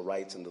civil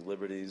rights and the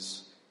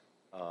liberties,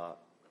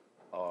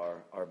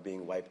 are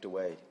being wiped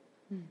away.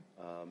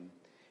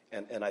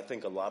 And I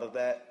think a lot of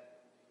that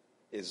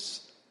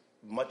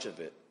much of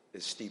it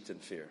is steeped in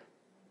fear.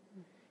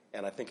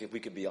 And I think if we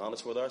could be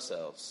honest with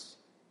ourselves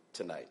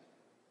tonight,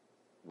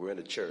 we're in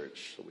a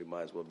church, so we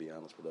might as well be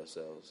honest with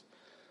ourselves.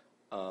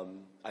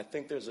 I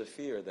think there's a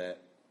fear that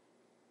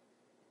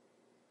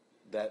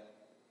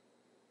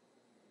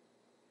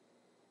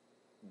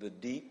the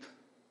deep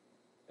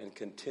and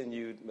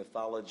continued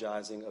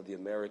mythologizing of the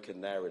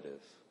American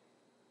narrative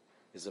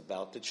is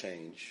about to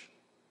change,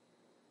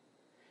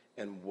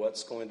 and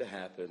what's going to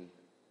happen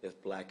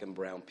if black and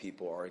brown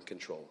people are in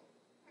control.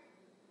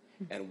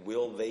 And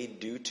will they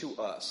do to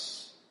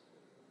us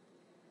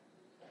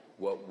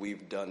what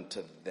we've done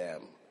to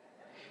them?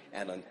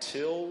 And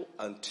until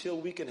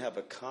we can have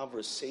a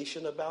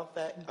conversation about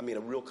that, I mean a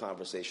real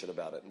conversation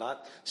about it,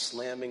 not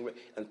slamming,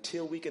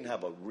 until we can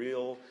have a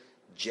real,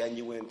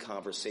 genuine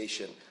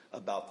conversation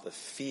about the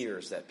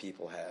fears that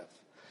people have.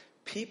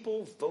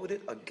 People voted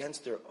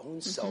against their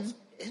own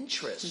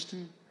self-interest,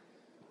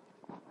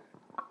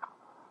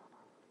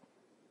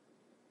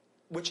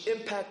 which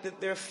impacted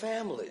their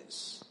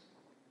families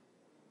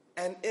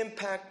and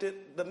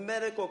impacted the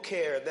medical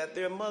care that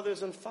their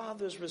mothers and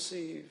fathers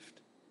received,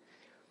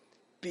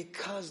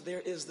 because there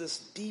is this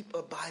deep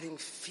abiding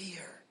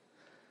fear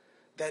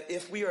that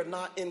if we are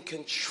not in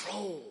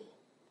control,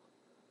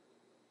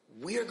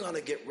 we're going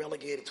to get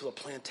relegated to a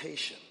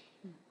plantation.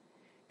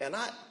 And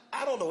I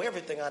don't know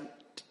everything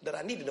that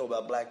I need to know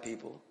about black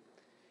people,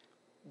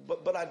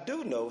 but I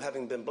do know,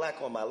 having been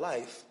black all my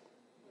life,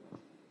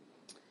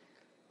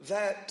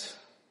 that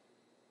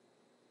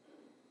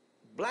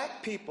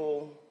black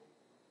people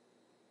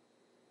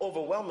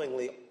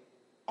overwhelmingly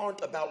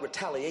aren't about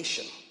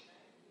retaliation.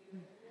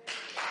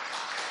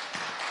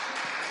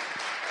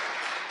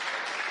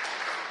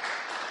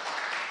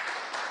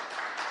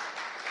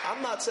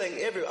 I'm not saying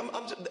I'm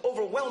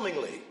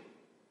overwhelmingly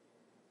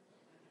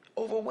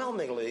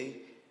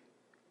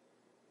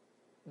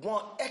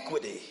want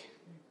equity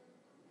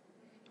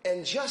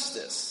and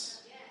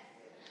justice,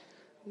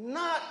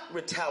 not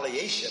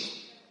retaliation.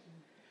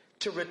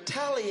 To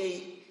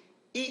retaliate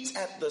eats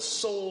at the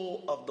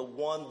soul of the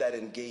one that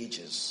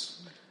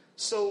engages.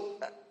 So,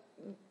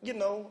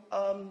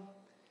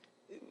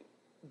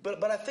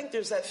 but I think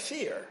there's that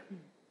fear.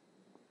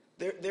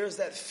 There's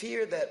that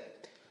fear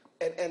that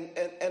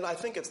And I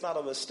think it's not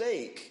a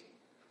mistake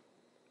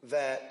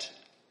that,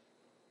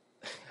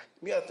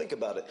 you got to think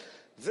about it.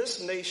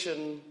 This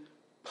nation,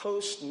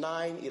 post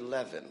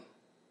 9/11,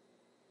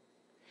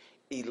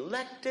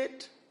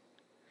 elected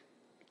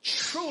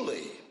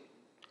truly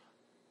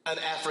an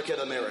African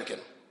American.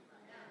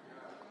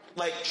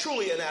 Like,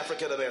 truly an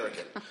African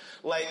American.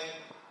 Like,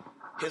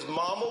 his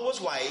mama was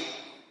white,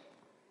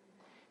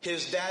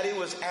 his daddy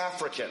was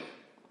African.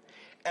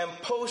 And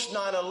post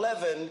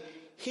 9/11,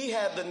 he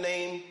had the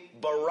name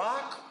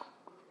Barack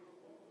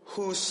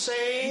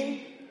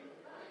Hussein,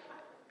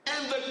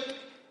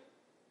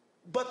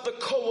 but the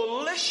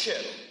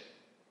coalition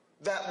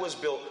that was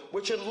built,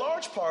 which in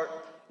large part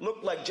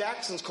looked like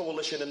Jackson's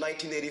coalition in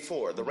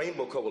 1984, the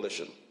Rainbow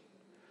Coalition.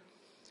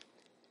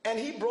 And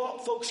he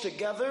brought folks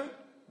together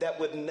that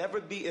would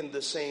never be in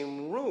the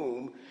same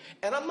room.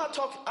 And I'm not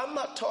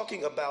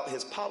talking about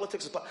his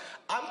politics.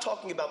 I'm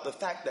talking about the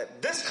fact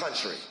that this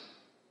country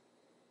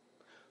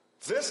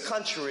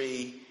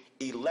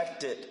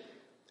elected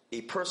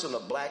a person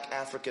of black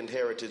African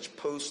heritage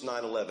post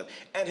 9/11.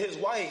 And his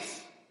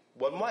wife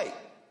wasn't white.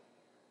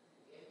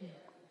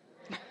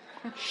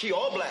 She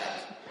all black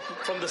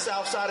from the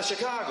south side of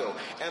Chicago.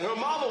 And her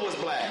mama was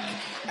black.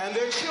 And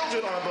their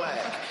children are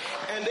black.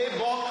 And they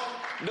bought...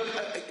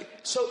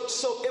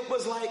 So it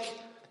was like,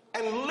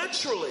 and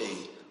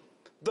literally,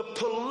 the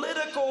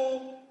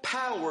political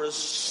powers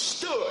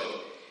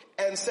stood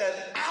and said,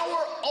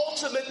 our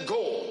ultimate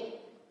goal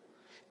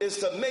is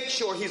to make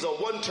sure he's a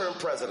one-term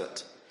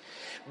president.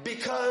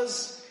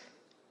 Because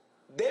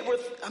they were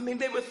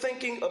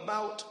thinking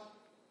about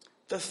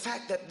the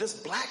fact that this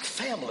black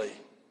family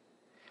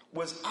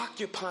was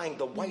occupying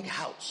the White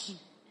House,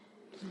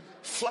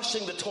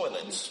 flushing the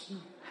toilets.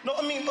 No,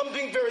 I'm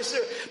being very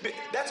serious.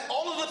 That's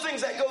all of the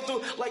things that go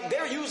through, like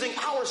they're using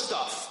our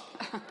stuff.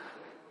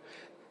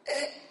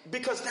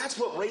 Because that's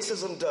what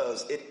racism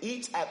does. It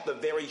eats at the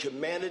very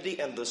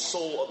humanity and the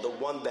soul of the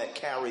one that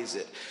carries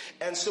it.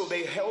 And so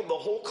they held the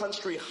whole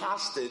country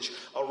hostage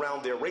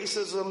around their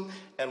racism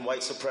and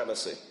white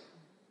supremacy,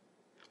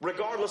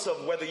 regardless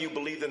of whether you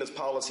believed in his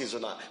policies or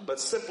not. But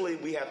simply,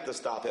 we have to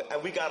stop it.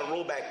 And we got to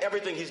roll back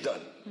everything he's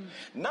done.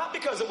 Not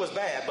because it was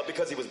bad, but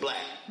because he was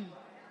black.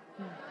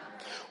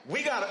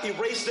 We got to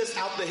erase this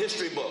out the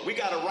history book. We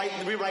got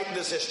to rewrite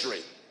this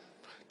history.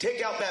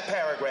 Take out that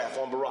paragraph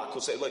on Barack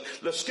Hussein.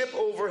 Let's skip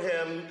over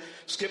him,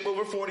 skip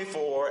over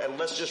 44, and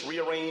let's just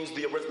rearrange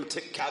the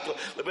arithmetic calculus.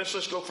 Let's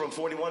just go from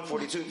 41,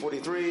 42,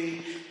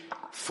 43,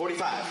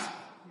 45.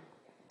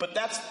 But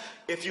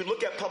if you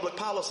look at public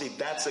policy,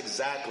 that's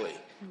exactly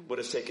what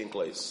is taking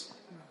place.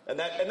 And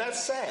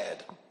that's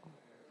sad.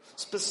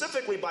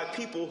 Specifically by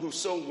people who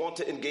so want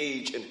to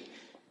engage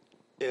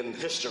in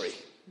history.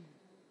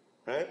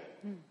 Right?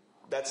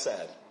 That's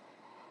sad.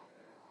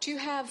 Do you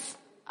have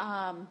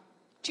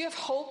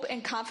hope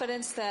and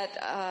confidence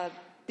that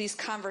these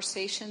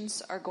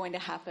conversations are going to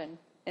happen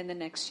in the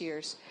next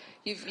years?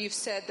 You've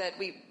said that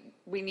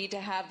we need to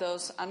have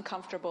those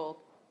uncomfortable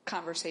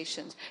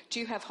conversations. Do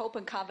you have hope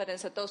and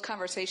confidence that those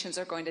conversations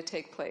are going to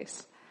take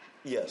place?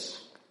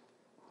 Yes.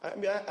 I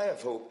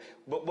have hope,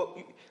 but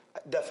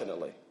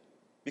definitely,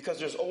 because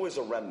there's always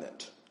a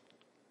remnant.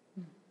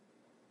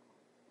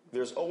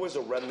 There's always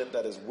a remnant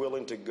that is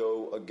willing to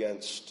go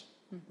against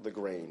the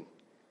grain.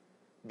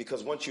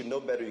 Because once you know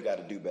better, you got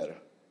to do better.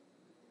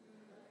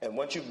 And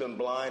once you've been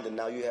blind and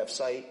now you have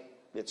sight,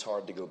 it's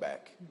hard to go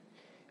back.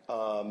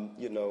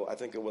 I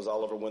think it was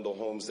Oliver Wendell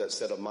Holmes that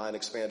said, a mind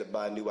expanded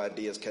by new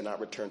ideas cannot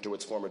return to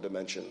its former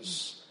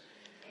dimensions.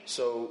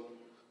 So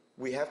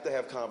we have to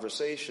have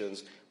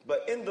conversations.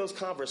 But in those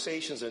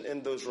conversations and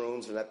in those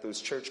rooms and at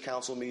those church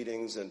council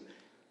meetings and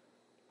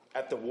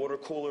at the water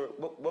cooler,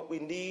 what we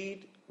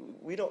need...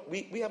 We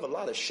have a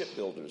lot of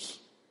shipbuilders,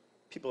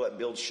 people that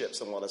build ships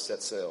and want to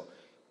set sail.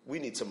 We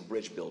need some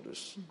bridge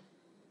builders.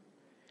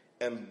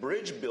 And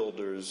bridge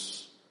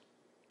builders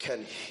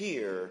can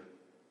hear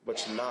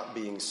what's not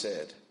being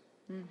said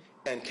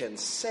and can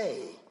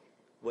say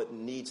what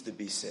needs to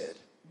be said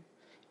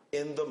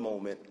in the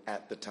moment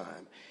at the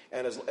time.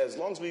 And as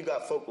long as we've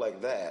got folk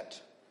like that,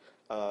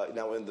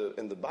 now in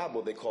the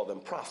Bible they call them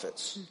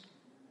prophets.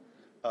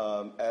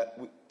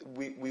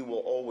 We will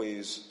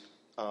always...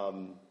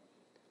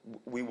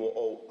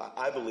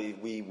 I believe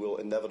we will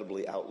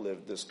inevitably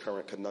outlive this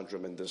current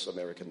conundrum and this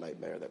American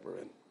nightmare that we're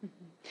in.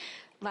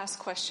 Last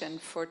question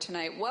for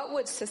tonight. What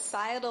would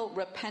societal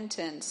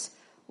repentance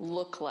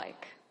look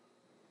like?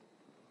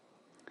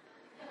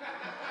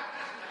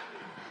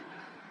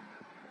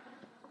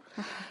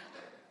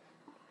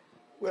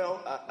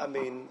 Well,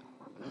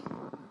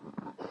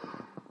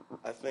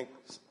 I think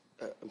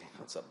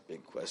that's a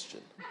big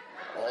question.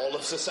 All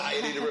of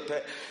society to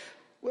repent.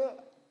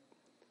 Well,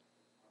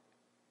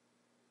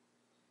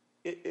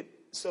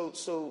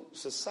 so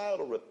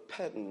societal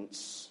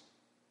repentance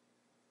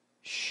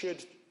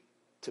should,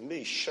 to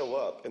me, show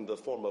up in the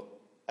form of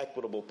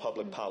equitable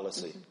public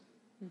policy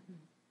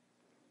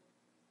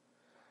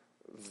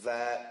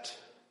that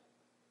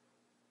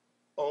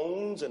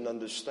owns and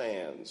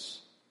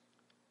understands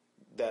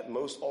that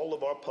all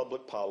of our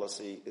public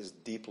policy is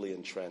deeply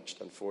entrenched,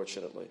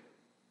 unfortunately,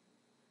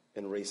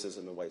 in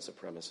racism and white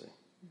supremacy.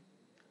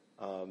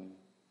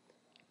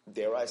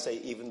 Dare I say,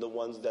 even the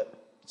ones that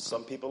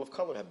some people of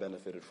color have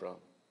benefited from.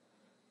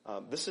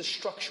 This is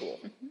structural.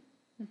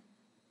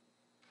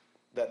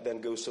 That then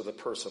goes to the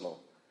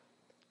personal.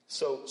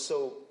 So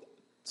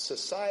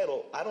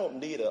societal, I don't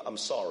need a I'm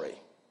sorry.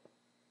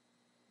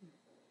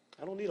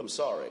 I don't need I'm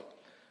sorry.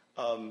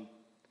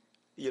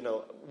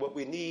 What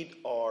we need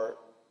are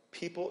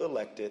people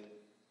elected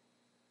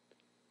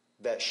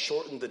that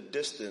shorten the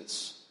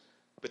distance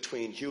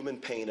between human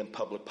pain and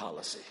public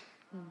policy.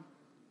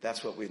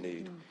 That's what we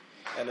need.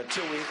 And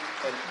until we,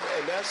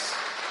 and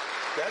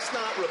that's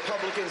not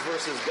Republicans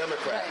versus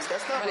Democrats. Right.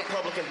 That's not Right.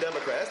 Republican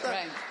Democrat.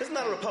 Right. That's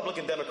not a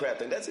Republican Democrat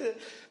thing. That's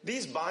it.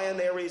 These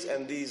binaries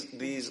and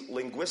these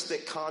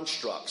linguistic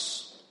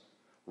constructs,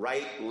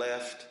 right,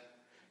 left,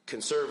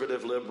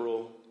 conservative,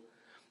 liberal,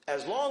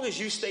 as long as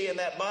you stay in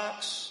that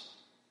box,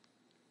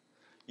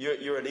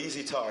 you're an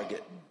easy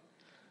target.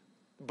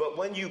 But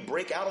when you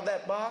break out of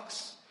that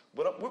box,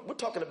 we're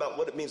talking about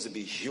what it means to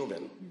be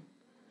human.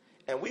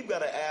 And we've got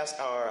to ask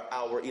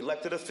our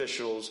elected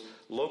officials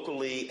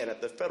locally and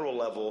at the federal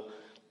level,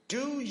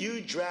 do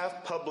you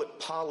draft public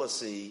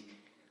policy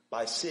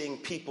by seeing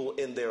people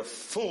in their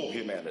full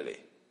humanity?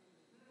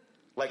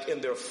 Like in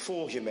their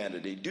full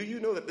humanity. Do you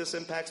know that this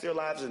impacts their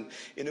lives in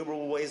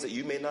innumerable ways that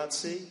you may not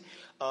see?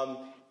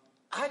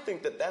 I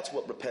think that that's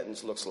what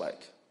repentance looks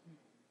like.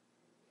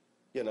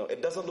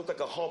 It doesn't look like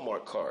a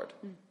Hallmark card.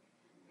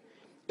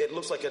 It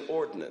looks like an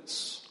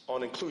ordinance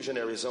on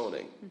inclusionary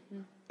zoning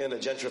in a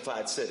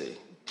gentrified city.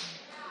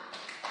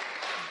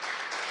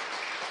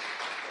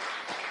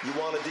 You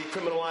want to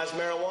decriminalize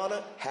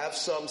marijuana? Have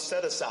some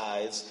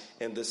set-asides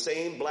in the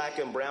same black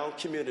and brown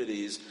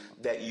communities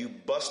that you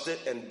busted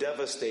and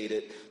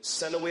devastated,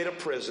 sent away to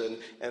prison,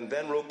 and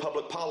then wrote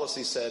public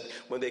policy said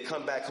when they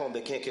come back home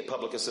they can't get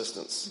public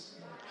assistance.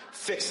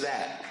 Fix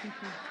that.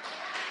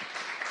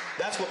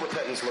 That's what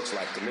repentance looks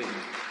like to me,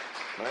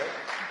 right?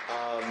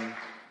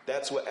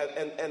 That's what,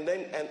 and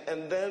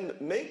then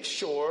make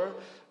sure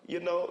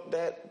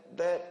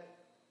that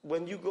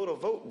when you go to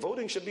vote,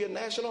 voting should be a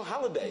national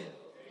holiday.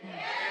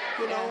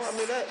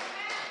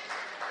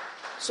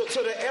 So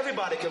that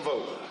everybody can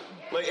vote,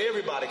 like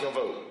everybody can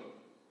vote,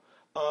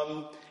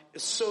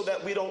 so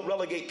that we don't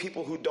relegate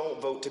people who don't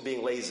vote to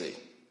being lazy.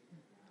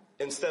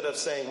 Instead of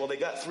saying, well, they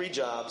got 3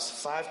 jobs,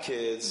 5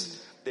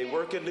 kids. They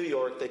work in New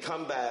York, they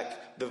come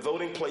back, the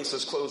voting place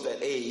is closed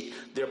at 8,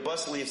 their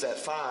bus leaves at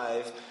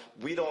 5,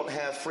 we don't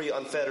have free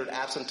unfettered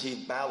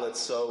absentee ballots,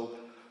 so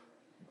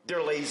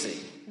they're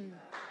lazy.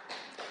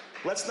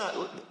 Let's not,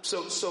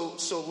 so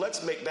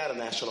let's make that a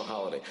national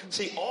holiday.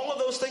 See, all of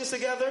those things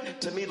together,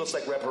 to me, looks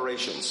like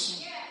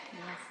reparations.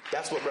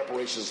 That's what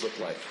reparations look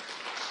like.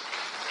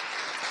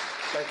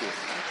 Thank you.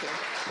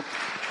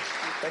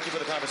 Thank you for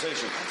the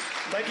conversation.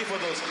 Thank you for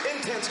those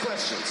intense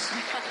questions.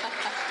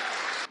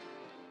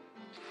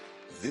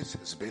 This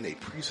has been a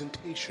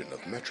presentation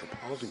of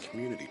Metropolitan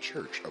Community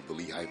Church of the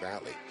Lehigh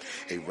Valley,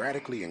 a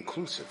radically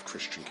inclusive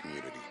Christian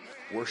community,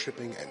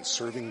 worshiping and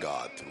serving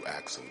God through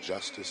acts of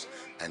justice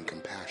and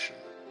compassion.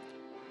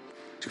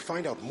 To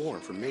find out more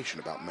information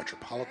about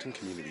Metropolitan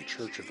Community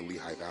Church of the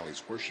Lehigh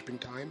Valley's worshiping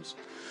times,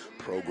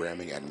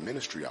 programming and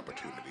ministry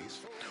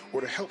opportunities,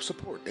 or to help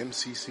support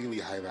MCC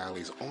Lehigh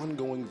Valley's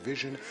ongoing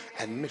vision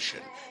and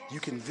mission, you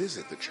can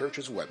visit the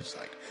church's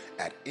website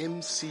at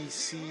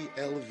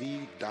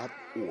mcclv.org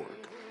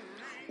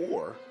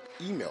or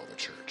email the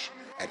church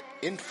at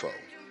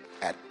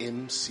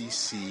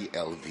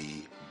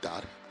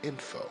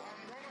info@mcclv.info.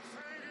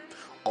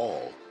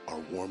 All are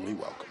warmly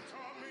welcome.